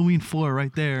 that's Halloween 4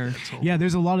 right there. Yeah,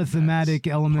 there's a lot of thematic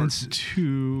elements. Part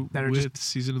 2 that are with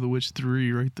Season of the Witch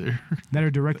 3 right there. That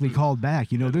are directly called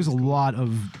back. You know, there's a lot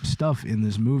of stuff in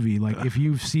this movie. Like, if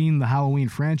you've seen the Halloween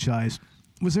franchise,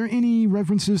 was there any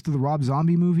references to the Rob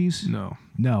Zombie movies?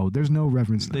 No, there's no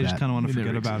reference to that. They just kind of want to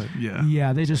forget about it. Yeah.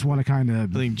 Yeah, they just want to kind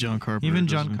of... I think John Carpenter Even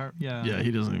John doesn't- Carpenter, yeah. Yeah,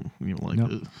 he doesn't even like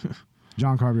it.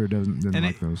 John Carpenter doesn't And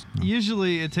like those. No.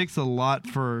 Usually it takes a lot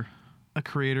for a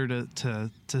creator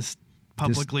to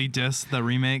publicly diss the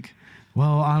remake.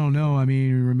 Well, I don't know. I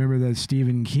mean, remember that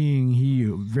Stephen King, he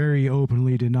very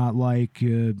openly did not like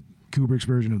Kubrick's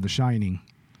version of The Shining.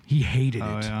 He hated it.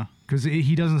 Oh, yeah. Because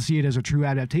he doesn't see it as a true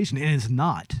adaptation, and it's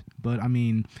not. But, I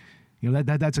mean, you know,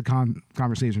 that's a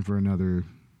conversation for another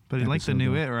But he liked the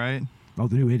new It, right? Oh,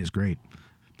 the new It is great.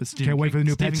 But Stephen Can't wait King- for the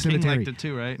new Stephen Pet King Cemetery. liked it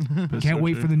too, right? Can't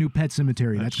wait for the new Pet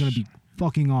Cemetery. That's going to be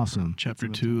fucking awesome. Chapter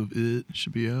 2 of It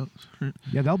should be out.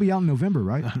 Yeah, that'll be out in November,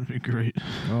 right? That'd be great.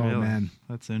 Oh, Really? man.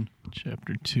 That's soon.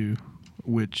 Chapter 2,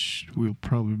 which we'll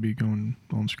probably be going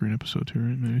on-screen episode to,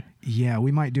 right? Maybe. Yeah,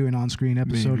 we might do an on-screen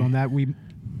episode Maybe. on that.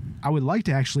 I would like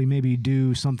to actually maybe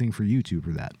do something for YouTube for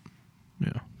that.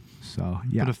 Yeah. So,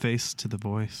 yeah. Put a face to the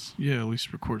voice. Yeah, at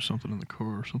least record something in the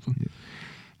car or something.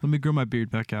 Let me grow my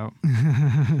beard back out.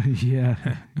 Yeah,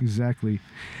 exactly.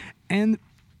 And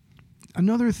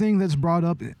another thing that's brought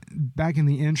up back in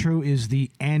the intro is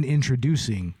the "and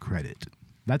introducing" credit.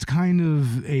 That's kind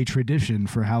of a tradition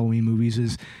for Halloween movies,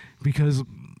 is because,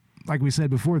 like we said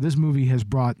before, this movie has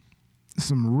brought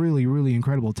some really, really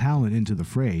incredible talent into the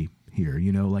fray here.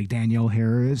 You know, like Danielle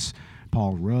Harris,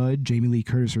 Paul Rudd, Jamie Lee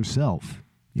Curtis herself,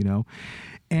 you know.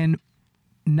 And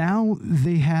now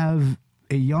they have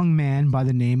a young man by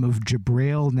the name of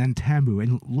Jabrail Nantambu.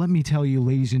 And let me tell you,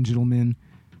 ladies and gentlemen,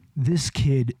 this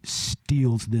kid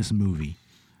steals this movie.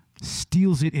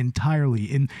 Steals it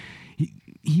entirely. And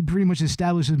he pretty much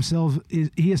establishes himself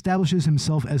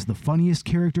as the funniest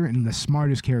character and the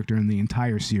smartest character in the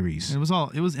entire series. It was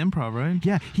improv, right?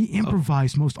 Yeah, he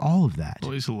improvised most all of that.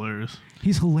 Oh, he's hilarious.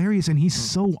 He's hilarious, and he's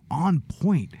so on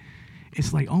point.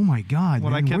 It's like, oh my God,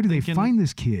 man, where do they find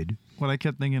this kid? What I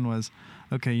kept thinking was,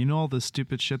 okay, you know all the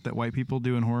stupid shit that white people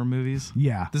do in horror movies?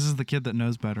 Yeah. This is the kid that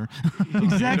knows better.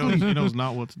 Exactly. He knows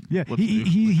not what. Yeah, what to do.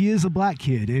 he is a black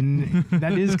kid, and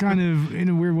that is kind of, in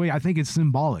a weird way, I think it's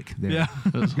symbolic there. Yeah.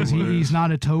 Because he's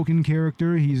not a token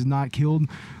character. He's not killed.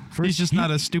 First, He's just not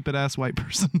a stupid ass white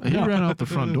person. He ran out the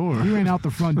front door. He ran out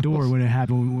the front door when it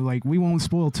happened. Like, we won't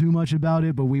spoil too much about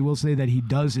it, but we will say that he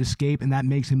does escape, and that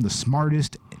makes him the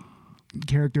smartest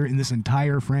character in this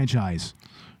entire franchise.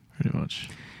 Pretty much.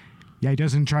 Yeah, he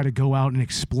doesn't try to go out and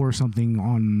explore something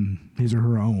on his or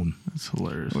her own. That's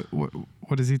hilarious.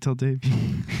 What does he tell Dave?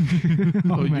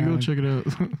 Oh, you man. go check it out.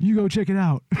 You go check it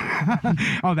out.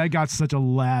 Oh, that got such a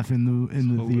laugh in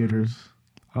the theater.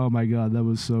 Oh my God, that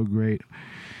was so great.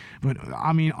 But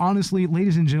I mean, honestly,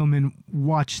 ladies and gentlemen,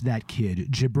 watch that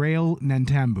kid, Jabrail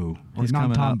Nantambu or He's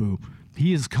coming up. Nantambu.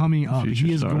 He is coming up. Future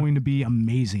He is star. going to be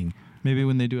amazing. Maybe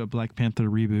when they do a Black Panther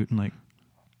reboot in like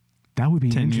That would be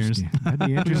 10 years. interesting. That'd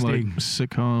be Like interesting.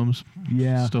 sitcoms,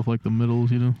 Yeah. stuff like The Middles,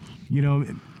 you know. You know,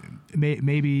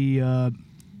 maybe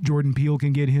Jordan Peele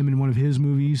can get him in one of his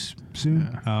movies soon.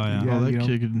 Yeah. Oh yeah. Yeah. Oh, that you know.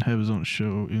 kid could have his own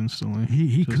show instantly.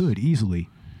 He Just- could easily.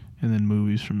 And then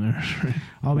movies from there.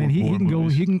 Oh man, he More can go.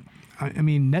 movies. He can. I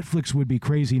mean, Netflix would be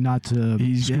crazy not to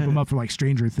He's scoop got him it. up for like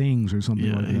Stranger Things or something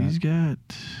Yeah, like that. he's got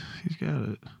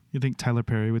it. You think Tyler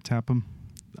Perry would tap him?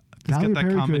 He's Tyler got that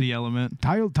Perry comedy could- element.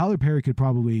 Tyler Perry could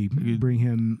probably could- bring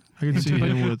him. I can see but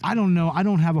him with. I don't know. I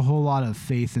don't have a whole lot of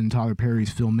faith in Tyler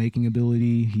Perry's filmmaking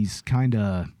ability. He's kind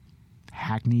of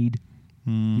hackneyed,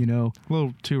 you know. A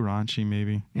little too raunchy,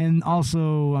 maybe. And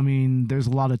also, I mean, there's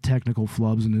a lot of technical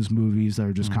flubs in his movies that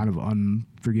are just kind of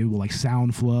unforgivable, like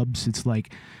sound flubs. It's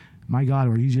like, my God,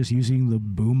 are you just using the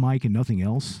boom mic and nothing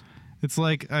else? It's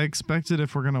like I expected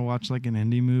if we're gonna watch like an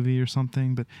indie movie or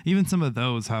something, but even some of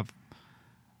those have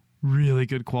really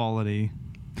good quality.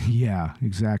 Yeah,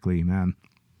 exactly, man.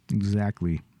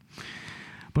 Exactly.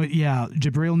 But yeah,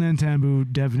 Jabril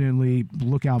Nantambu, definitely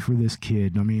look out for this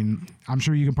kid. I mean, I'm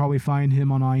sure you can probably find him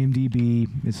on IMDb.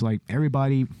 It's like,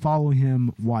 everybody follow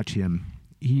him, watch him.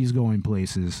 He's going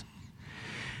places.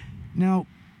 Now,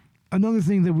 another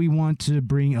thing that we want to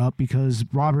bring up, because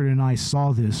Robert and I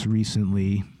saw this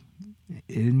recently,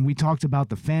 and we talked about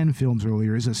the fan films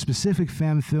earlier, is a specific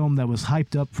fan film that was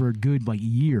hyped up for a good like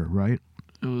year, right?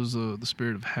 It was The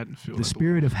Spirit of Haddonfield. The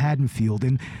Spirit of Haddonfield,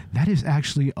 and that is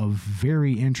actually a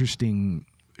very interesting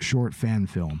short fan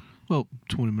film. Well,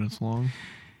 20 minutes long.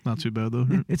 Not too bad though.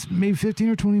 Right? It's maybe 15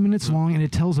 or 20 minutes long, and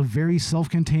it tells a very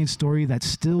self-contained story that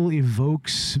still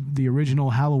evokes the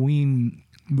original Halloween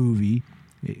movie,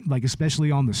 like especially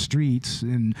on the streets,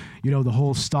 and you know the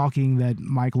whole stalking that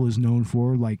Michael is known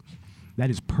for, like that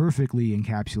is perfectly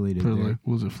encapsulated there. Like,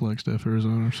 was it Flagstaff,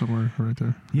 Arizona, or somewhere right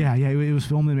there? Yeah, it was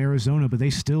filmed in Arizona, but they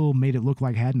still made it look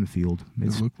like Haddonfield.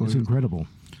 It's looked like it. incredible.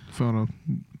 Found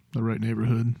the right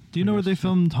neighborhood. Do you know where they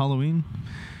filmed Halloween?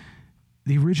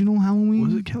 The original Halloween?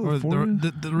 Was it Or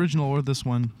California? the original or this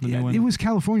one? The new one? It was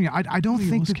California. I don't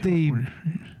think that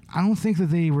I don't think that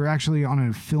they were actually on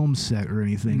a film set or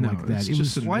anything No, like that. it's It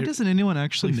just was a Why doesn't anyone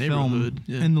actually the film neighborhood,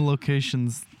 yeah. in the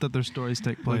locations that their stories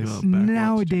take place? Like,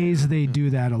 nowadays they do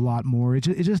that a lot more. It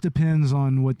just depends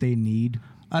on what they need.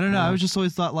 I don't know. I was just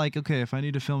always thought like, okay, if I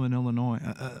need to film in Illinois,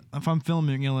 if I'm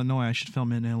filming Illinois, I should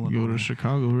film in Illinois. Go to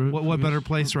Chicago, right? What better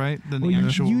place, right, than Well, the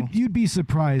actual? you'd be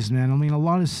surprised, man. I mean, a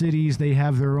lot of cities, they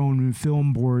have their own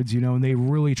film boards, you know, and they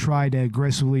really try to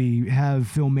aggressively have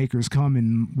filmmakers come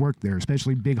and work there,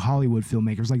 especially big Hollywood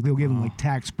filmmakers. Like, they'll give them, like,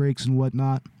 tax breaks and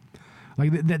whatnot.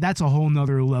 Like, that's a whole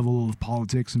nother level of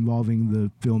politics involving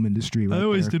the film industry right I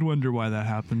always there. did wonder why that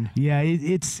happened. Yeah,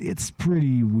 it's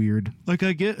pretty weird. Like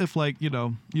I get if like you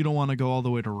don't want to go all the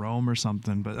way to Rome or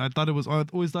something, but I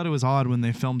always thought it was odd when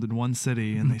they filmed in one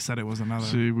city and they said it was another.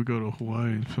 See, we go to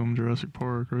Hawaii and film Jurassic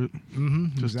Park, right? Mm-hmm,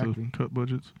 Just exactly. to cut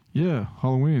budgets. Yeah,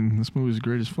 Halloween. This movie's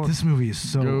great as fuck. This movie is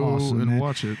so Go awesome, and man.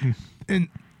 watch it.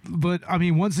 But I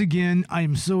mean, once again, I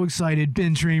am so excited.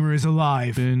 Ben Tramer is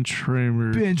alive. Ben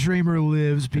Tramer Ben Tramer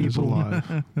lives, is people.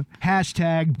 alive.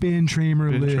 Hashtag Ben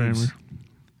Tramer Ben lives. Tramer.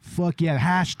 Fuck yeah!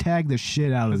 Hashtag the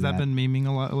shit out Has of that been memeing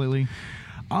a lot lately?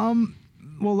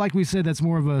 Well, like we said, that's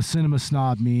more of a Cinema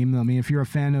Snob meme. I mean, if you're a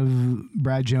fan of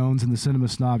Brad Jones and the Cinema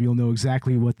Snob, you'll know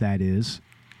exactly what that is,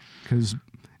 because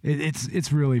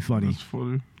it's really funny. That's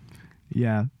funny.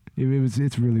 Yeah,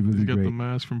 it's really He's got great. the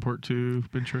mask from part 2,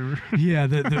 Ben Tramer. Yeah,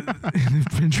 the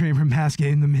Ben Tramer mask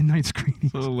in the midnight screening.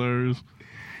 So hilarious.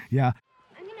 Yeah.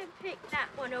 I'm gonna pick that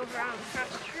one over on across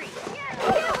the street.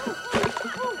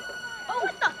 Oh,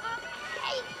 what the?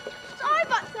 Hey, sorry,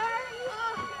 but sir.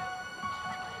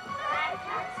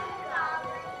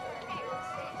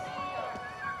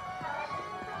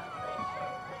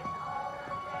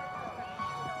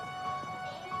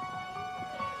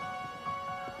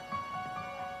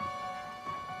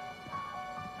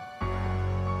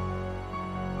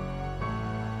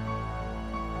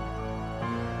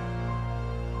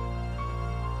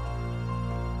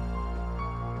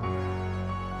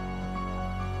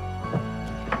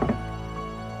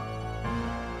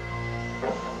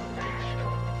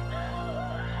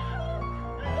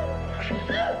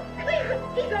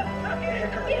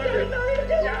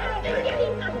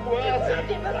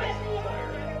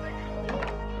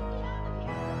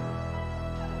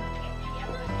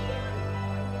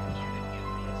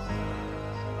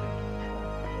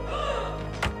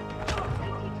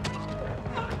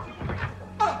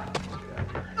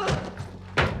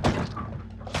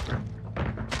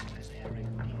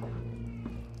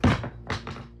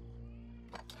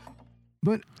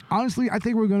 But honestly, I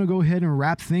think we're going to go ahead and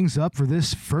wrap things up for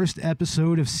this first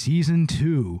episode of Season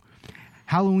 2.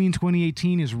 Halloween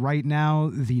 2018 is right now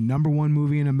the #1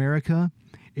 movie in America.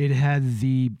 It had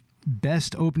the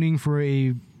best opening for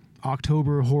a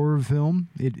October horror film.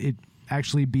 It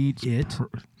actually beat it.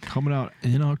 Coming out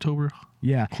in October.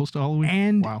 Yeah, close to Halloween.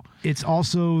 And wow, it's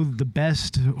also the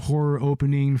best horror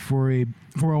opening for a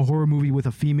horror movie with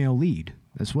a female lead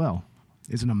as well.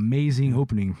 It's an amazing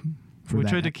opening. We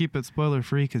tried to keep it spoiler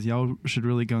free because y'all should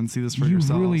really go and see this for you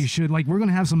yourselves. You really should. Like, we're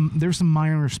gonna have there's some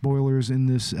minor spoilers in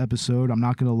this episode. I'm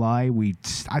not gonna lie.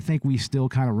 I think we still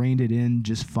kind of reined it in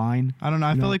just fine. I don't know.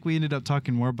 I feel like we ended up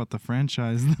talking more about the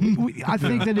franchise. I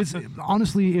think that it's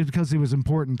honestly because it was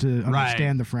important to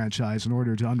understand the franchise in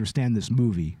order to understand this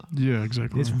movie. Yeah,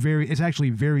 exactly. It's actually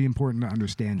very important to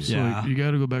understand it. So you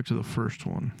got to go back to the first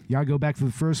one. You got to go back to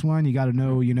the first one. You got to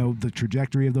know, the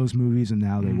trajectory of those movies and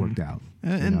how they worked out.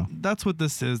 And that's what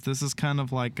this is. This is kind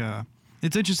of like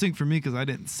it's interesting for me because I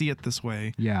didn't see it this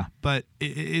way. Yeah. But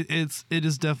it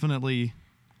is definitely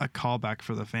a callback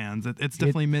for the fans. It's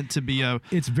definitely meant to be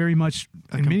It's very much,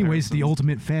 in many ways, the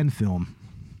ultimate fan film.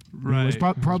 Right. It's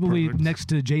probably next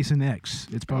to Jason X.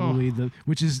 It's probably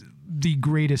which is the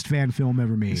greatest fan film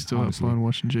ever made. You still have fun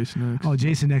watching Jason X. Oh,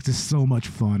 Jason X is so much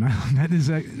fun.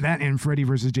 that and Freddy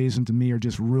vs. Jason to me are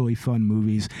just really fun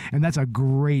movies, and that's a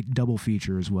great double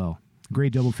feature as well.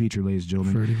 Great double feature, ladies and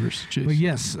gentlemen. Freddy vs. Jason. But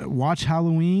yes, watch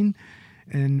Halloween,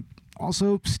 and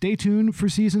also stay tuned for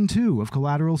season 2 of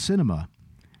Collateral Cinema.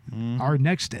 Our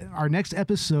next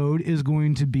episode is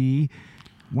going to be,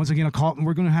 once again,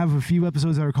 we're going to have a few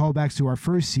episodes that are callbacks to our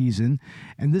first season,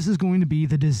 and this is going to be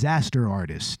The Disaster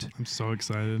Artist. I'm so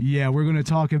excited. Yeah, we're going to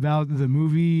talk about the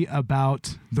movie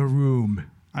about The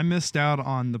Room. I missed out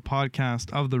on the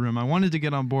podcast of The Room. I wanted to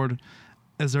get on board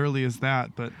as early as that,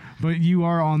 but you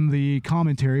are on the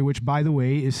commentary, which, by the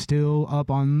way, is still up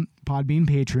on Podbean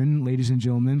Patron. Ladies and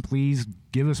gentlemen, please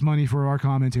give us money for our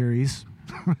commentaries.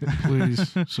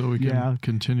 Please, so we can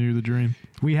continue the dream.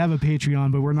 We have a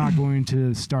Patreon, but we're not going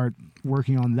to start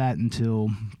working on that until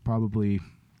probably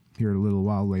here a little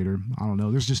while later. I don't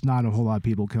know. There's just not a whole lot of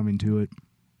people coming to it,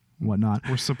 whatnot.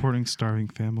 We're supporting starving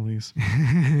families.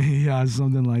 Yeah,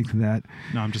 something like that.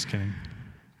 No, I'm just kidding.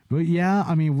 But yeah,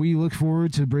 I mean, we look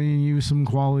forward to bringing you some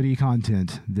quality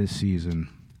content this season.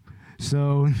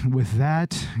 So with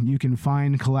that, you can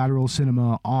find Collateral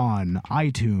Cinema on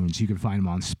iTunes. You can find them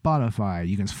on Spotify.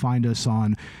 You can find us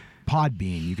on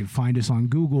Podbean. You can find us on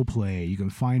Google Play. You can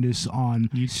find us on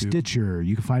Stitcher.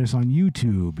 You can find us on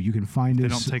YouTube. You can find us... They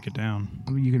don't take it down.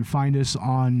 You can find us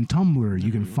on Tumblr.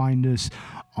 You can find us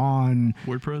on...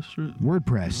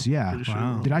 WordPress, yeah.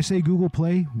 Wow. Did I say Google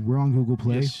Play? We're on Google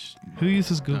Play. Yes. Who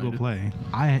uses Google Play?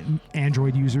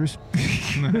 Android users.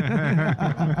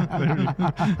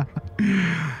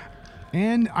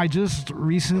 And I just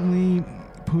recently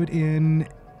put in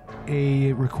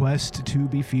a request to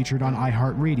be featured on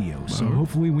iHeartRadio. So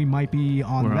hopefully we might be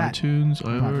on that iTunes,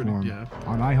 platform. iHeart,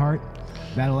 On iHeart.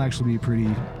 That'll actually be pretty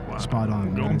spot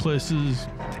on. Going guys. places.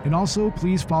 And also,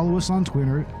 please follow us on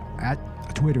Twitter, at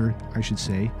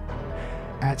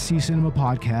C Cinema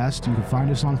Podcast. You can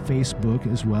find us on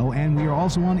Facebook as well, and we are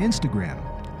also on Instagram.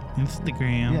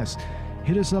 Yes.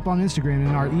 Hit us up on Instagram,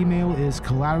 and our email is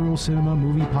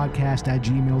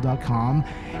collateralcinemamoviepodcast@gmail.com.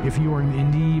 If you are an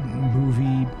indie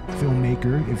movie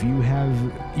filmmaker, if you have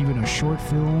even a short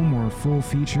film or a full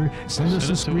feature, send us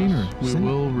a screener. We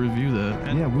will review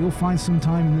that. Yeah, we'll find some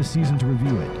time in this season to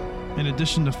review it. In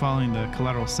addition to following the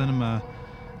Collateral Cinema,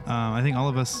 I think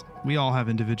we all have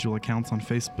individual accounts on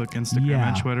Facebook, Instagram,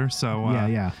 and Twitter. So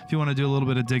if you want to do a little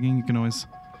bit of digging, you can always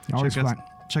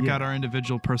check out our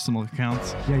individual personal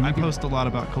accounts. Yeah, I post a lot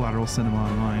about Collateral Cinema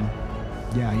online.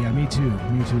 Yeah, me too.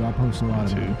 I'll post a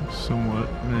lot of it. Somewhat,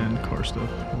 and car stuff.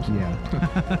 Yeah.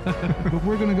 But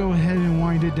we're going to go ahead and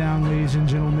wind it down, ladies and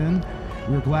gentlemen.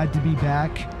 We're glad to be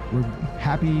back. We're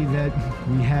happy that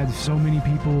we had so many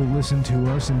people listen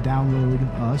to us and download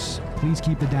us. Please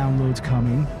keep the downloads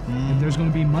coming. And there's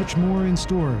going to be much more in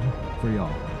store for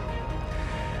y'all.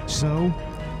 So,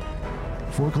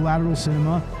 for Collateral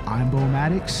Cinema, I'm Bo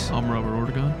Maddox. I'm Robert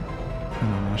Ortegon.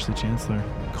 And I'm Ashley Chancellor.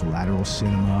 Collateral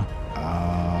Cinema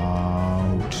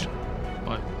out.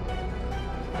 Bye.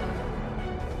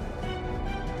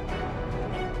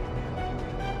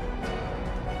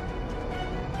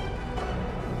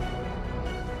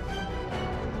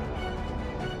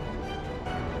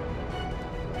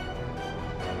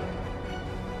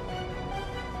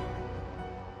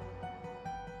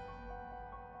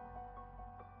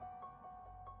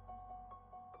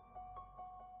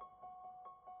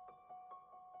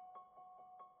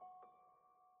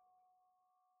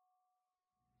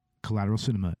 Collateral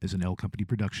Cinema is an L Company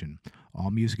production.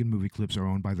 All music and movie clips are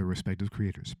owned by their respective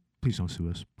creators. Please don't sue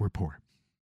us. We're poor.